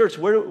Integrity Church,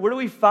 where do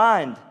we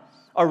find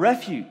our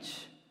refuge?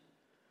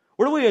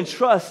 Where do we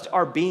entrust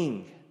our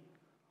being?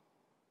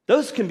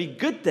 Those can be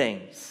good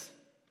things,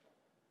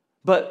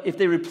 but if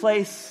they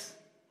replace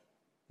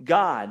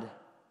God,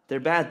 they're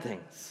bad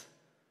things.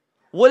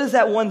 What is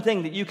that one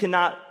thing that you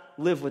cannot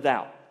live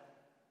without?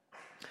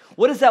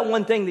 What is that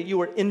one thing that you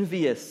are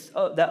envious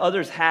that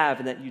others have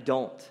and that you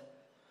don't?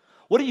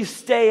 What do you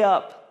stay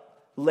up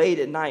late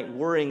at night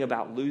worrying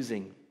about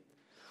losing?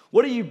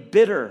 What are you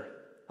bitter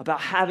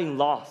about having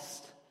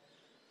lost?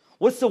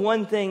 What's the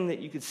one thing that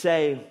you could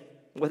say,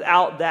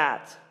 without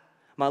that,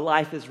 my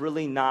life is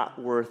really not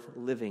worth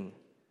living?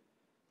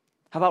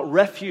 How about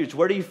refuge?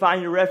 Where do you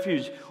find your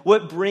refuge?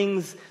 What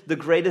brings the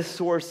greatest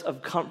source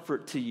of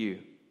comfort to you?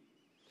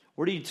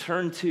 Where do you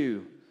turn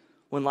to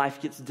when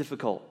life gets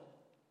difficult?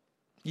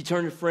 Do you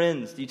turn to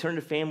friends? Do you turn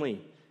to family?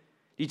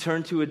 Do you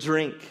turn to a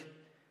drink? Do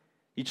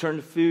you turn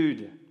to food?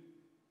 Do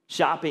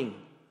shopping,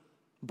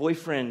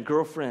 boyfriend,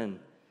 girlfriend,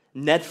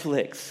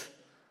 Netflix.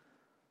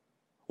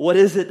 What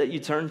is it that you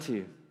turn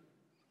to?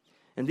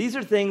 And these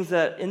are things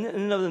that in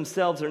and of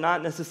themselves are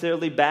not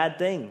necessarily bad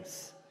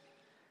things.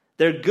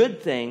 They're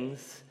good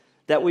things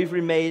that we've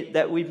made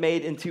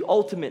into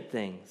ultimate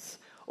things,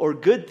 or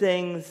good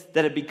things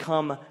that have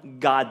become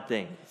God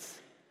things.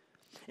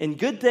 And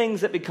good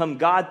things that become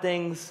God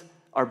things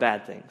are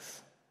bad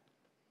things.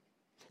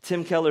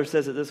 Tim Keller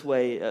says it this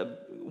way, a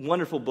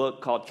wonderful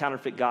book called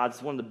Counterfeit Gods.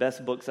 It's one of the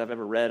best books I've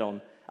ever read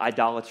on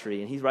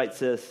idolatry. And he writes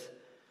this: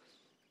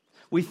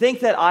 we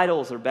think that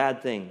idols are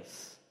bad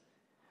things,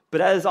 but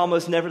that is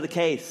almost never the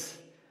case.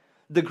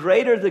 The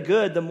greater the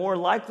good, the more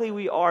likely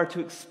we are to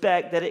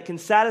expect that it can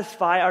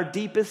satisfy our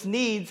deepest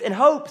needs and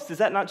hopes. Is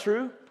that not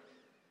true?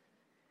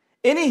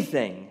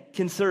 Anything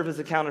can serve as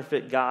a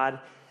counterfeit God,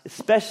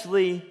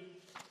 especially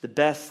the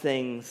best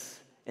things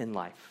in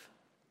life.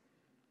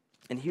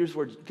 And here's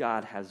where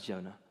God has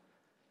Jonah.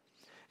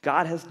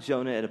 God has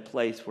Jonah at a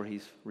place where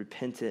he's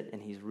repentant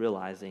and he's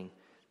realizing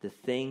the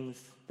things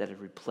that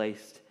have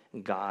replaced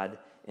God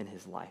in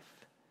his life.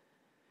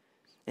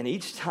 And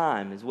each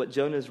time is what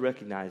Jonah is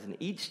recognizing.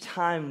 Each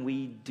time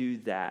we do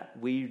that,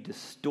 we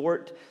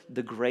distort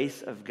the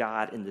grace of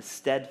God and the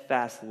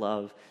steadfast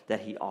love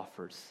that he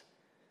offers.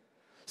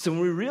 So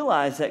when we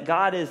realize that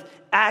God is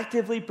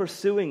actively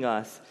pursuing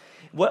us,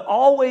 what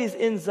always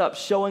ends up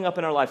showing up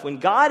in our life, when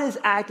God is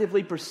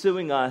actively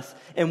pursuing us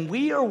and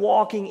we are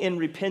walking in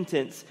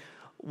repentance,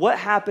 what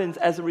happens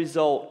as a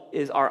result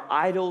is our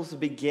idols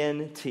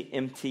begin to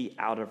empty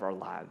out of our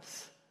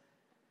lives.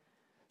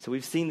 So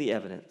we've seen the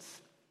evidence.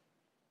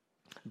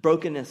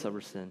 Brokenness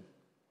over sin,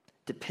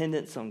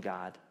 dependence on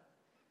God,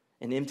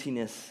 and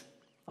emptiness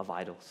of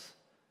idols.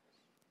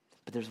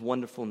 But there's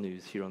wonderful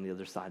news here on the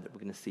other side that we're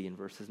going to see in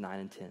verses 9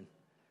 and 10.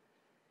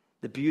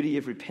 The beauty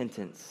of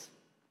repentance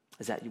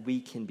is that we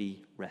can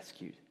be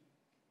rescued.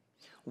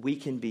 We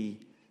can be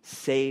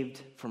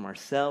saved from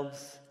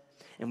ourselves,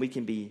 and we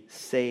can be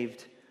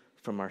saved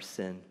from our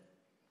sin.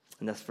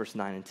 And that's verse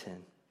 9 and 10.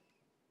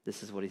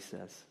 This is what he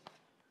says.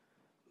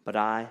 But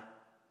I,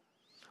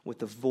 with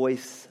the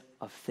voice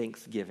of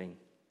thanksgiving,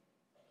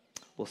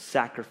 will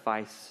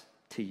sacrifice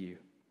to you.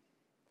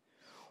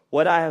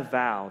 What I have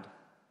vowed,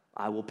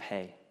 I will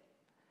pay.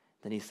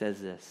 Then he says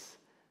this: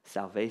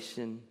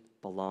 salvation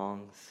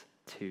belongs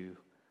to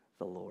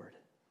the Lord.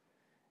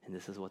 And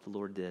this is what the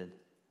Lord did.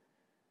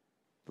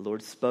 The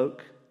Lord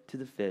spoke to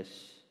the fish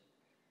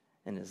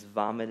and has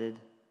vomited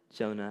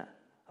Jonah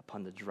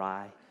upon the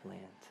dry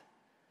land.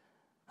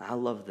 I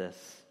love this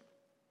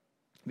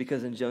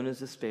because in Jonah's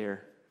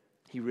despair,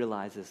 he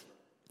realizes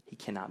he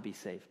cannot be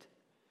saved.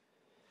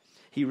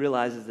 He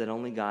realizes that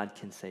only God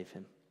can save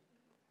him.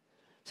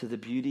 So the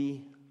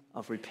beauty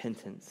of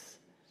repentance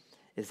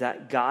is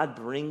that God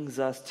brings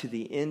us to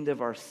the end of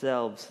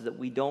ourselves so that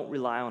we don't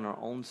rely on our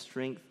own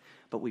strength,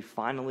 but we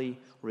finally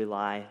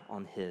rely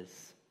on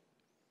his.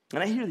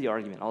 And I hear the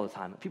argument all the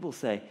time. People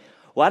say,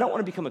 well, I don't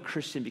want to become a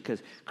Christian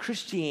because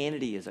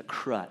Christianity is a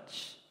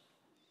crutch.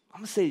 I'm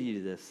going to say to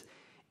you this.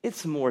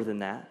 It's more than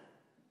that.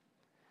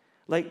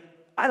 Like,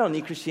 I don't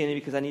need Christianity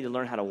because I need to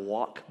learn how to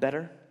walk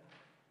better.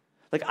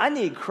 Like, I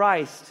need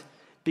Christ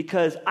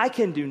because I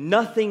can do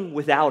nothing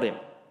without him.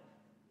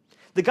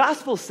 The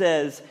gospel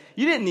says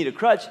you didn't need a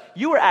crutch.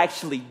 You were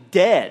actually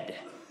dead.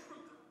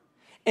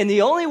 And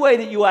the only way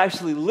that you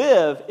actually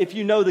live if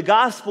you know the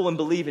gospel and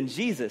believe in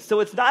Jesus.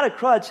 So it's not a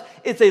crutch.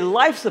 It's a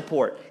life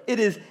support. It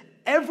is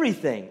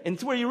everything. And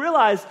it's where you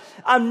realize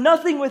I'm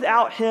nothing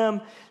without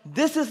him.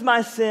 This is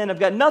my sin. I've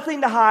got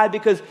nothing to hide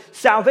because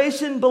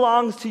salvation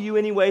belongs to you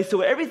anyway.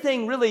 So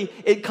everything really,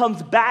 it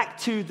comes back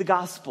to the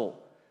gospel.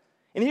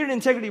 And here at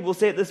Integrity, we'll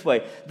say it this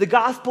way. The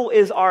gospel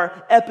is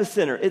our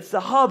epicenter. It's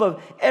the hub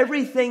of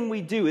everything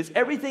we do. It's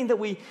everything that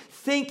we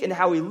think and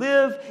how we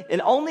live.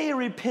 And only a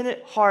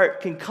repentant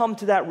heart can come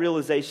to that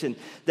realization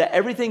that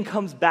everything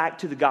comes back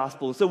to the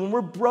gospel. So when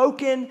we're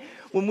broken,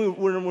 when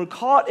we're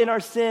caught in our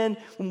sin,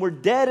 when we're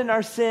dead in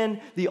our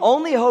sin, the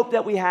only hope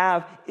that we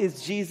have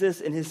is Jesus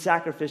and his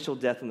sacrificial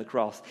death on the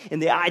cross.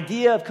 And the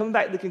idea of coming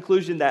back to the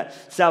conclusion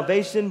that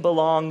salvation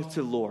belongs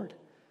to the Lord.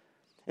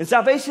 And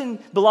salvation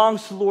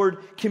belongs to the Lord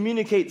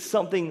communicates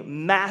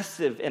something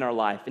massive in our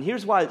life. And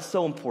here's why it's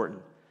so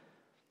important.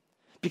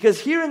 Because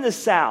here in the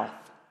South,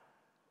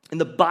 in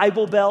the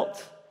Bible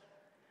Belt,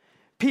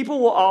 people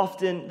will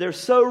often, they're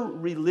so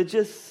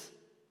religious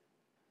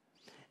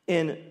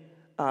and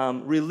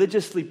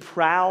religiously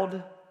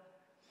proud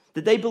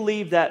that they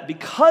believe that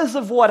because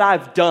of what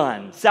I've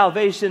done,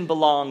 salvation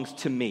belongs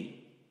to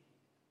me.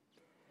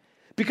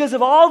 Because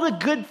of all the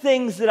good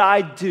things that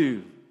I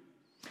do,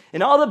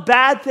 and all the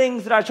bad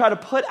things that I try to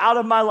put out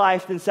of my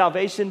life, then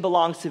salvation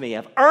belongs to me.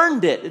 I've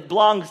earned it. It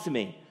belongs to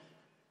me.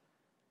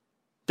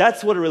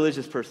 That's what a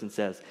religious person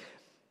says.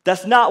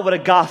 That's not what a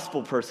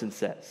gospel person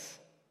says.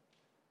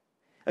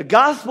 A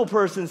gospel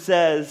person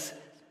says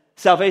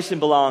salvation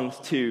belongs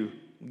to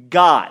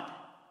God.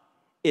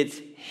 It's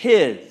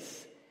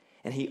his.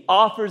 And he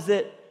offers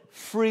it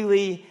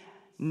freely,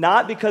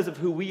 not because of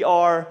who we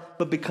are,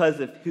 but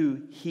because of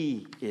who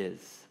he is.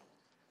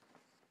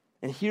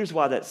 And here's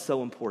why that's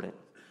so important.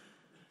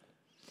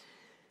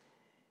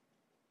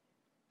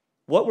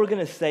 What we're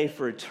going to say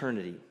for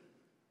eternity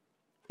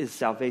is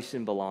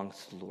salvation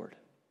belongs to the Lord.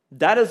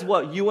 That is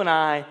what you and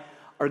I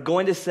are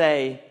going to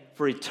say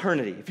for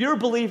eternity. If you're a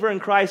believer in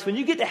Christ, when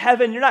you get to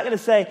heaven, you're not going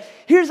to say,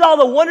 here's all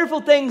the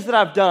wonderful things that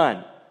I've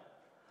done.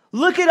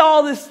 Look at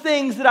all these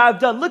things that I've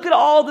done. Look at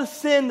all the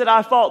sin that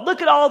I fought.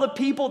 Look at all the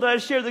people that I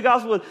shared the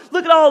gospel with.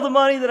 Look at all the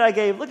money that I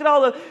gave. Look at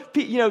all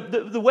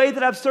the way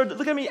that I've served.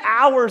 Look at how many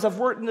hours I've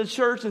worked in the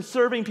church and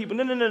serving people.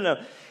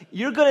 No.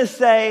 You're going to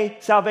say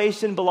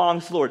salvation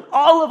belongs to the Lord.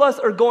 All of us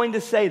are going to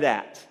say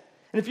that.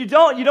 And if you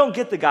don't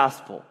get the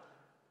gospel.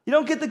 You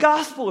don't get the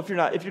gospel if you're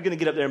going to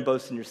get up there and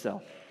boast in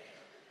yourself.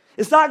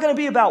 It's not going to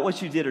be about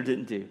what you did or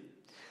didn't do.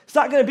 It's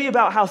not going to be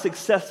about how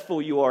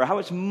successful you are, how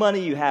much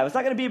money you have. It's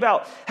not going to be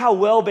about how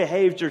well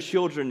behaved your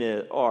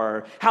children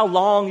are, how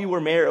long you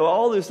were married,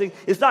 all those things.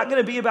 It's not going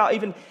to be about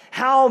even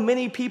how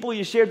many people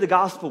you shared the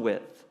gospel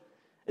with.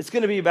 It's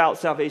going to be about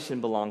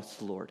salvation belongs to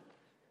the Lord.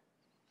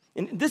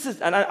 And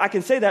I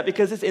can say that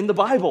because it's in the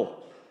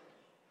Bible.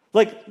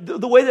 Like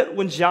the way that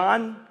when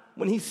John,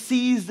 when he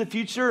sees the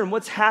future and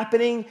what's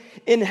happening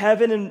in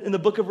heaven in the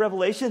book of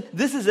Revelation,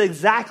 this is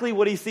exactly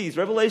what he sees.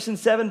 Revelation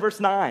 7, verse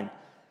 9.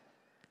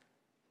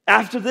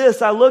 After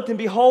this, I looked, and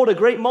behold, a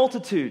great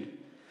multitude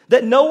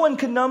that no one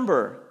could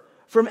number,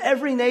 from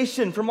every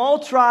nation, from all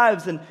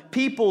tribes and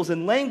peoples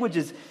and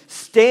languages,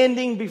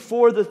 standing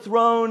before the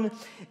throne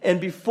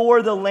and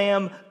before the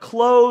Lamb,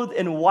 clothed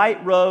in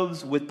white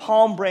robes with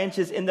palm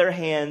branches in their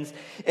hands,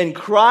 and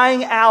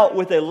crying out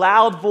with a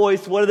loud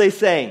voice. What are they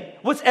saying?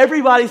 What's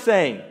everybody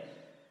saying?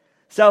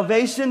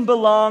 Salvation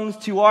belongs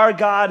to our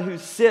God who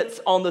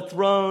sits on the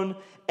throne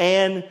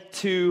and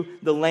to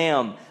the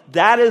Lamb.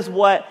 That is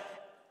what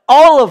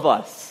all of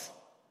us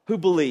who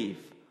believe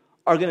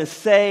are going to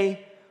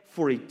say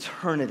for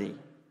eternity.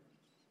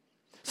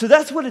 So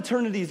that's what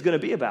eternity is going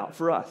to be about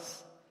for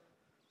us.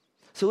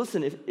 So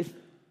listen,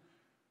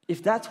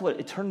 if that's what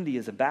eternity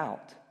is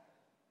about,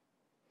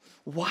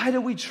 why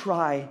do we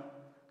try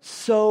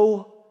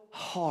so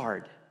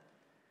hard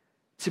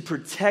to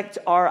protect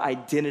our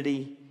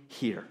identity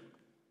here?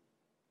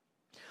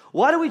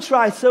 Why do we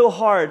try so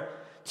hard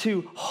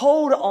to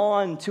hold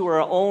on to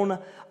our own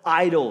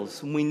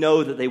idols when we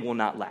know that they will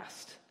not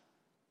last?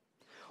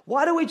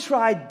 Why do we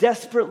try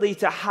desperately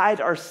to hide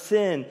our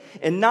sin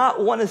and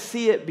not want to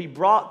see it be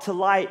brought to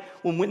light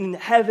when in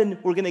heaven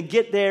we're going to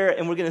get there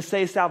and we're going to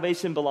say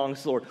salvation belongs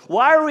to the Lord?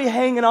 Why are we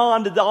hanging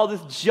on to all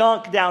this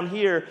junk down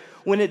here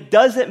when it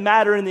doesn't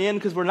matter in the end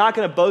because we're not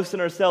going to boast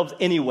in ourselves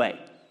anyway?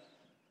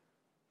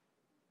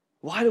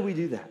 Why do we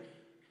do that?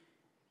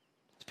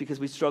 It's because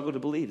we struggle to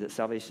believe that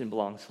salvation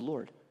belongs to the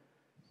Lord.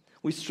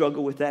 We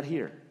struggle with that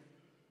here.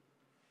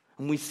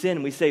 When we sin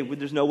and we say, well,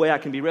 there's no way I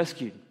can be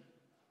rescued.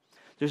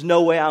 There's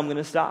no way I'm going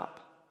to stop.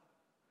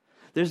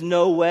 There's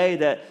no way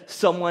that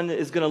someone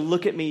is going to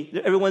look at me,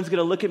 everyone's going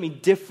to look at me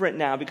different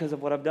now because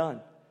of what I've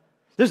done.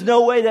 There's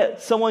no way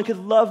that someone could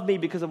love me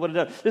because of what I've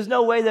done. There's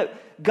no way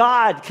that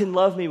God can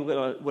love me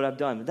with what I've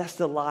done. But that's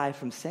the lie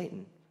from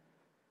Satan.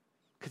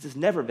 Because it's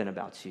never been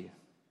about you.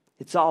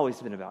 It's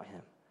always been about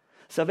him.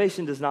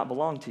 Salvation does not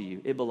belong to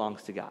you. It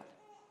belongs to God.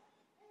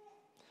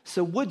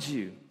 So would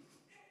you,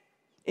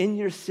 in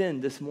your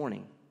sin this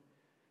morning,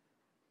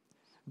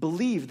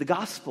 believe the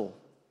gospel?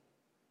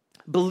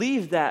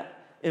 Believe that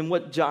in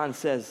what John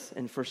says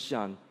in 1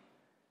 John,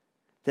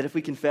 that if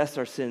we confess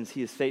our sins,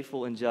 he is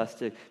faithful and just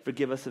to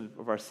forgive us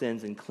of our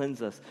sins and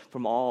cleanse us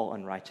from all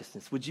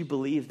unrighteousness. Would you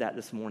believe that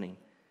this morning?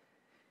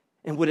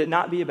 And would it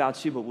not be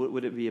about you, but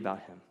would it be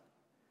about him?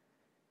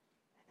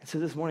 And so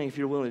this morning, if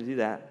you're willing to do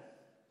that,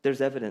 there's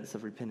evidence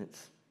of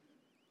repentance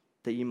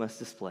that you must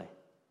display.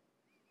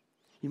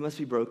 You must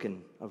be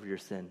broken over your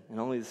sin, and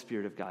only the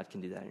Spirit of God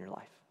can do that in your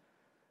life.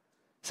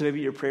 So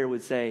maybe your prayer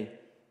would say,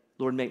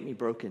 Lord, make me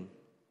broken.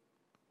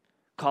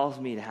 Cause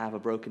me to have a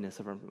brokenness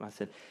over my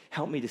sin.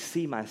 Help me to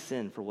see my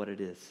sin for what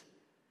it is.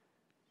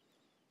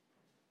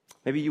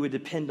 Maybe you would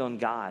depend on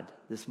God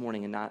this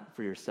morning and not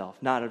for yourself,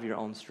 not of your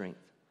own strength.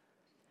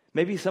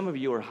 Maybe some of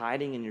you are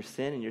hiding in your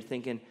sin and you're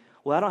thinking,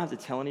 well, I don't have to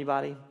tell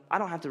anybody. I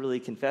don't have to really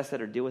confess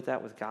that or deal with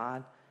that with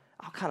God.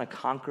 I'll kind of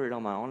conquer it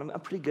on my own.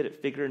 I'm pretty good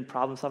at figuring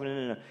problem solving.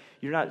 No.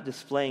 You're not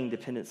displaying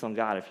dependence on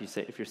God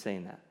if you're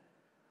saying that.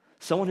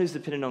 Someone who's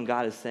dependent on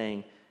God is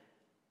saying,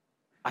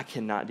 I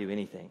cannot do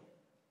anything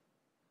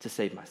to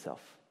save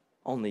myself.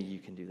 Only you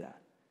can do that.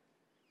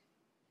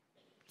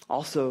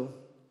 Also,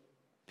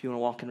 if you want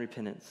to walk in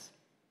repentance,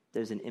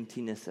 there's an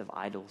emptiness of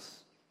idols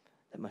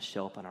that must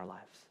show up in our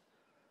lives.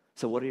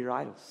 So what are your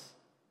idols?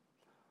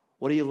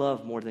 What do you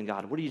love more than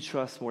God? What do you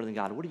trust more than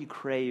God? What do you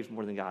crave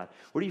more than God?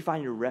 Where do you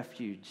find your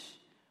refuge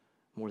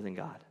more than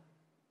God?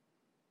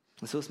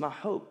 And so it's my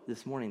hope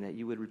this morning that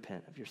you would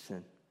repent of your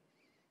sin.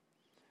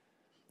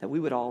 That we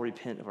would all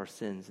repent of our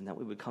sins and that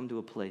we would come to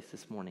a place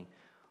this morning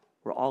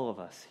where all of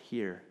us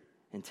here,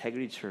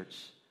 Integrity Church,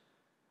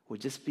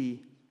 would just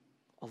be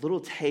a little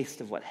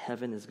taste of what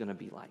heaven is going to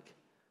be like.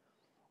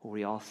 Where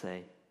we all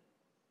say,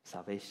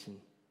 salvation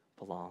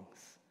belongs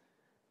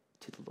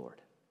to the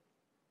Lord.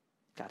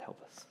 God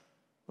help us.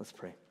 Let's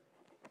pray.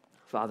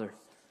 Father,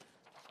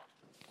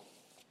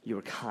 you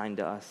are kind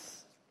to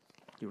us.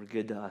 You are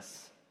good to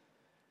us.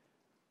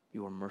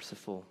 You are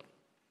merciful.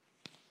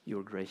 You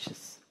are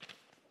gracious.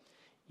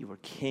 You are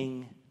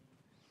King,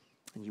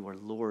 and you are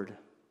Lord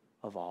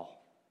of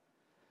all.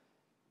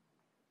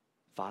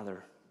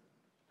 Father,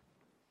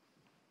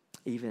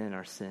 even in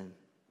our sin,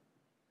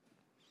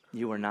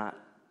 you are not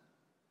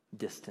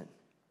distant.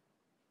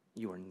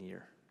 You are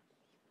near.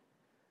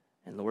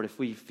 And Lord, if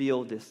we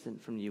feel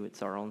distant from you,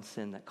 it's our own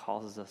sin that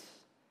causes us.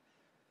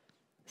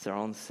 It's our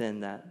own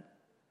sin that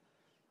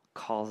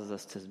causes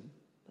us to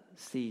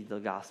see the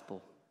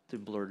gospel through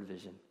blurred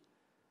vision.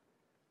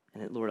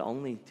 And it, Lord,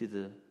 only through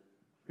the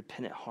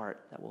repentant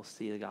heart that we'll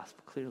see the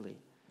gospel clearly.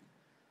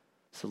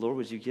 So, Lord,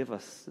 would you give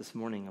us this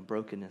morning a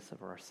brokenness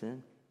of our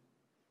sin?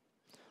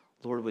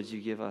 Lord, would you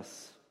give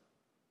us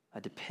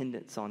a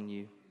dependence on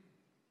you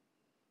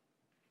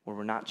where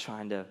we're not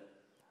trying to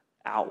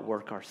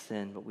outwork our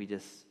sin, but we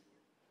just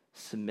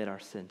submit our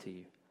sin to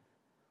you.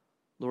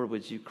 Lord,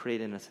 would you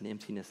create in us an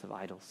emptiness of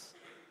idols?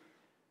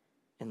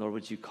 And Lord,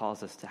 would you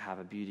cause us to have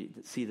a beauty,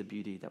 see the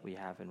beauty that we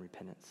have in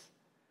repentance?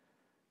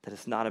 That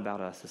it's not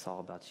about us, it's all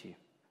about you.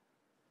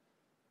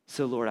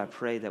 So Lord, I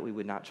pray that we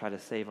would not try to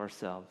save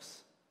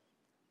ourselves,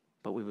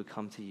 but we would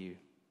come to you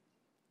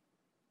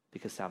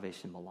because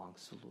salvation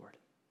belongs to the Lord.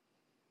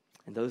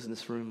 And those in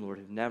this room, Lord,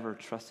 who've never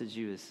trusted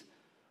you as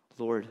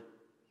Lord,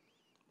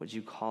 would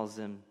you cause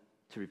them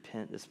to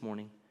repent this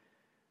morning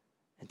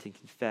and to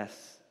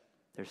confess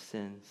their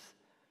sins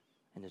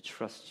and to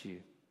trust you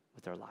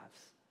with their lives.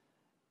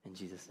 In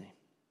Jesus' name,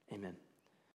 amen.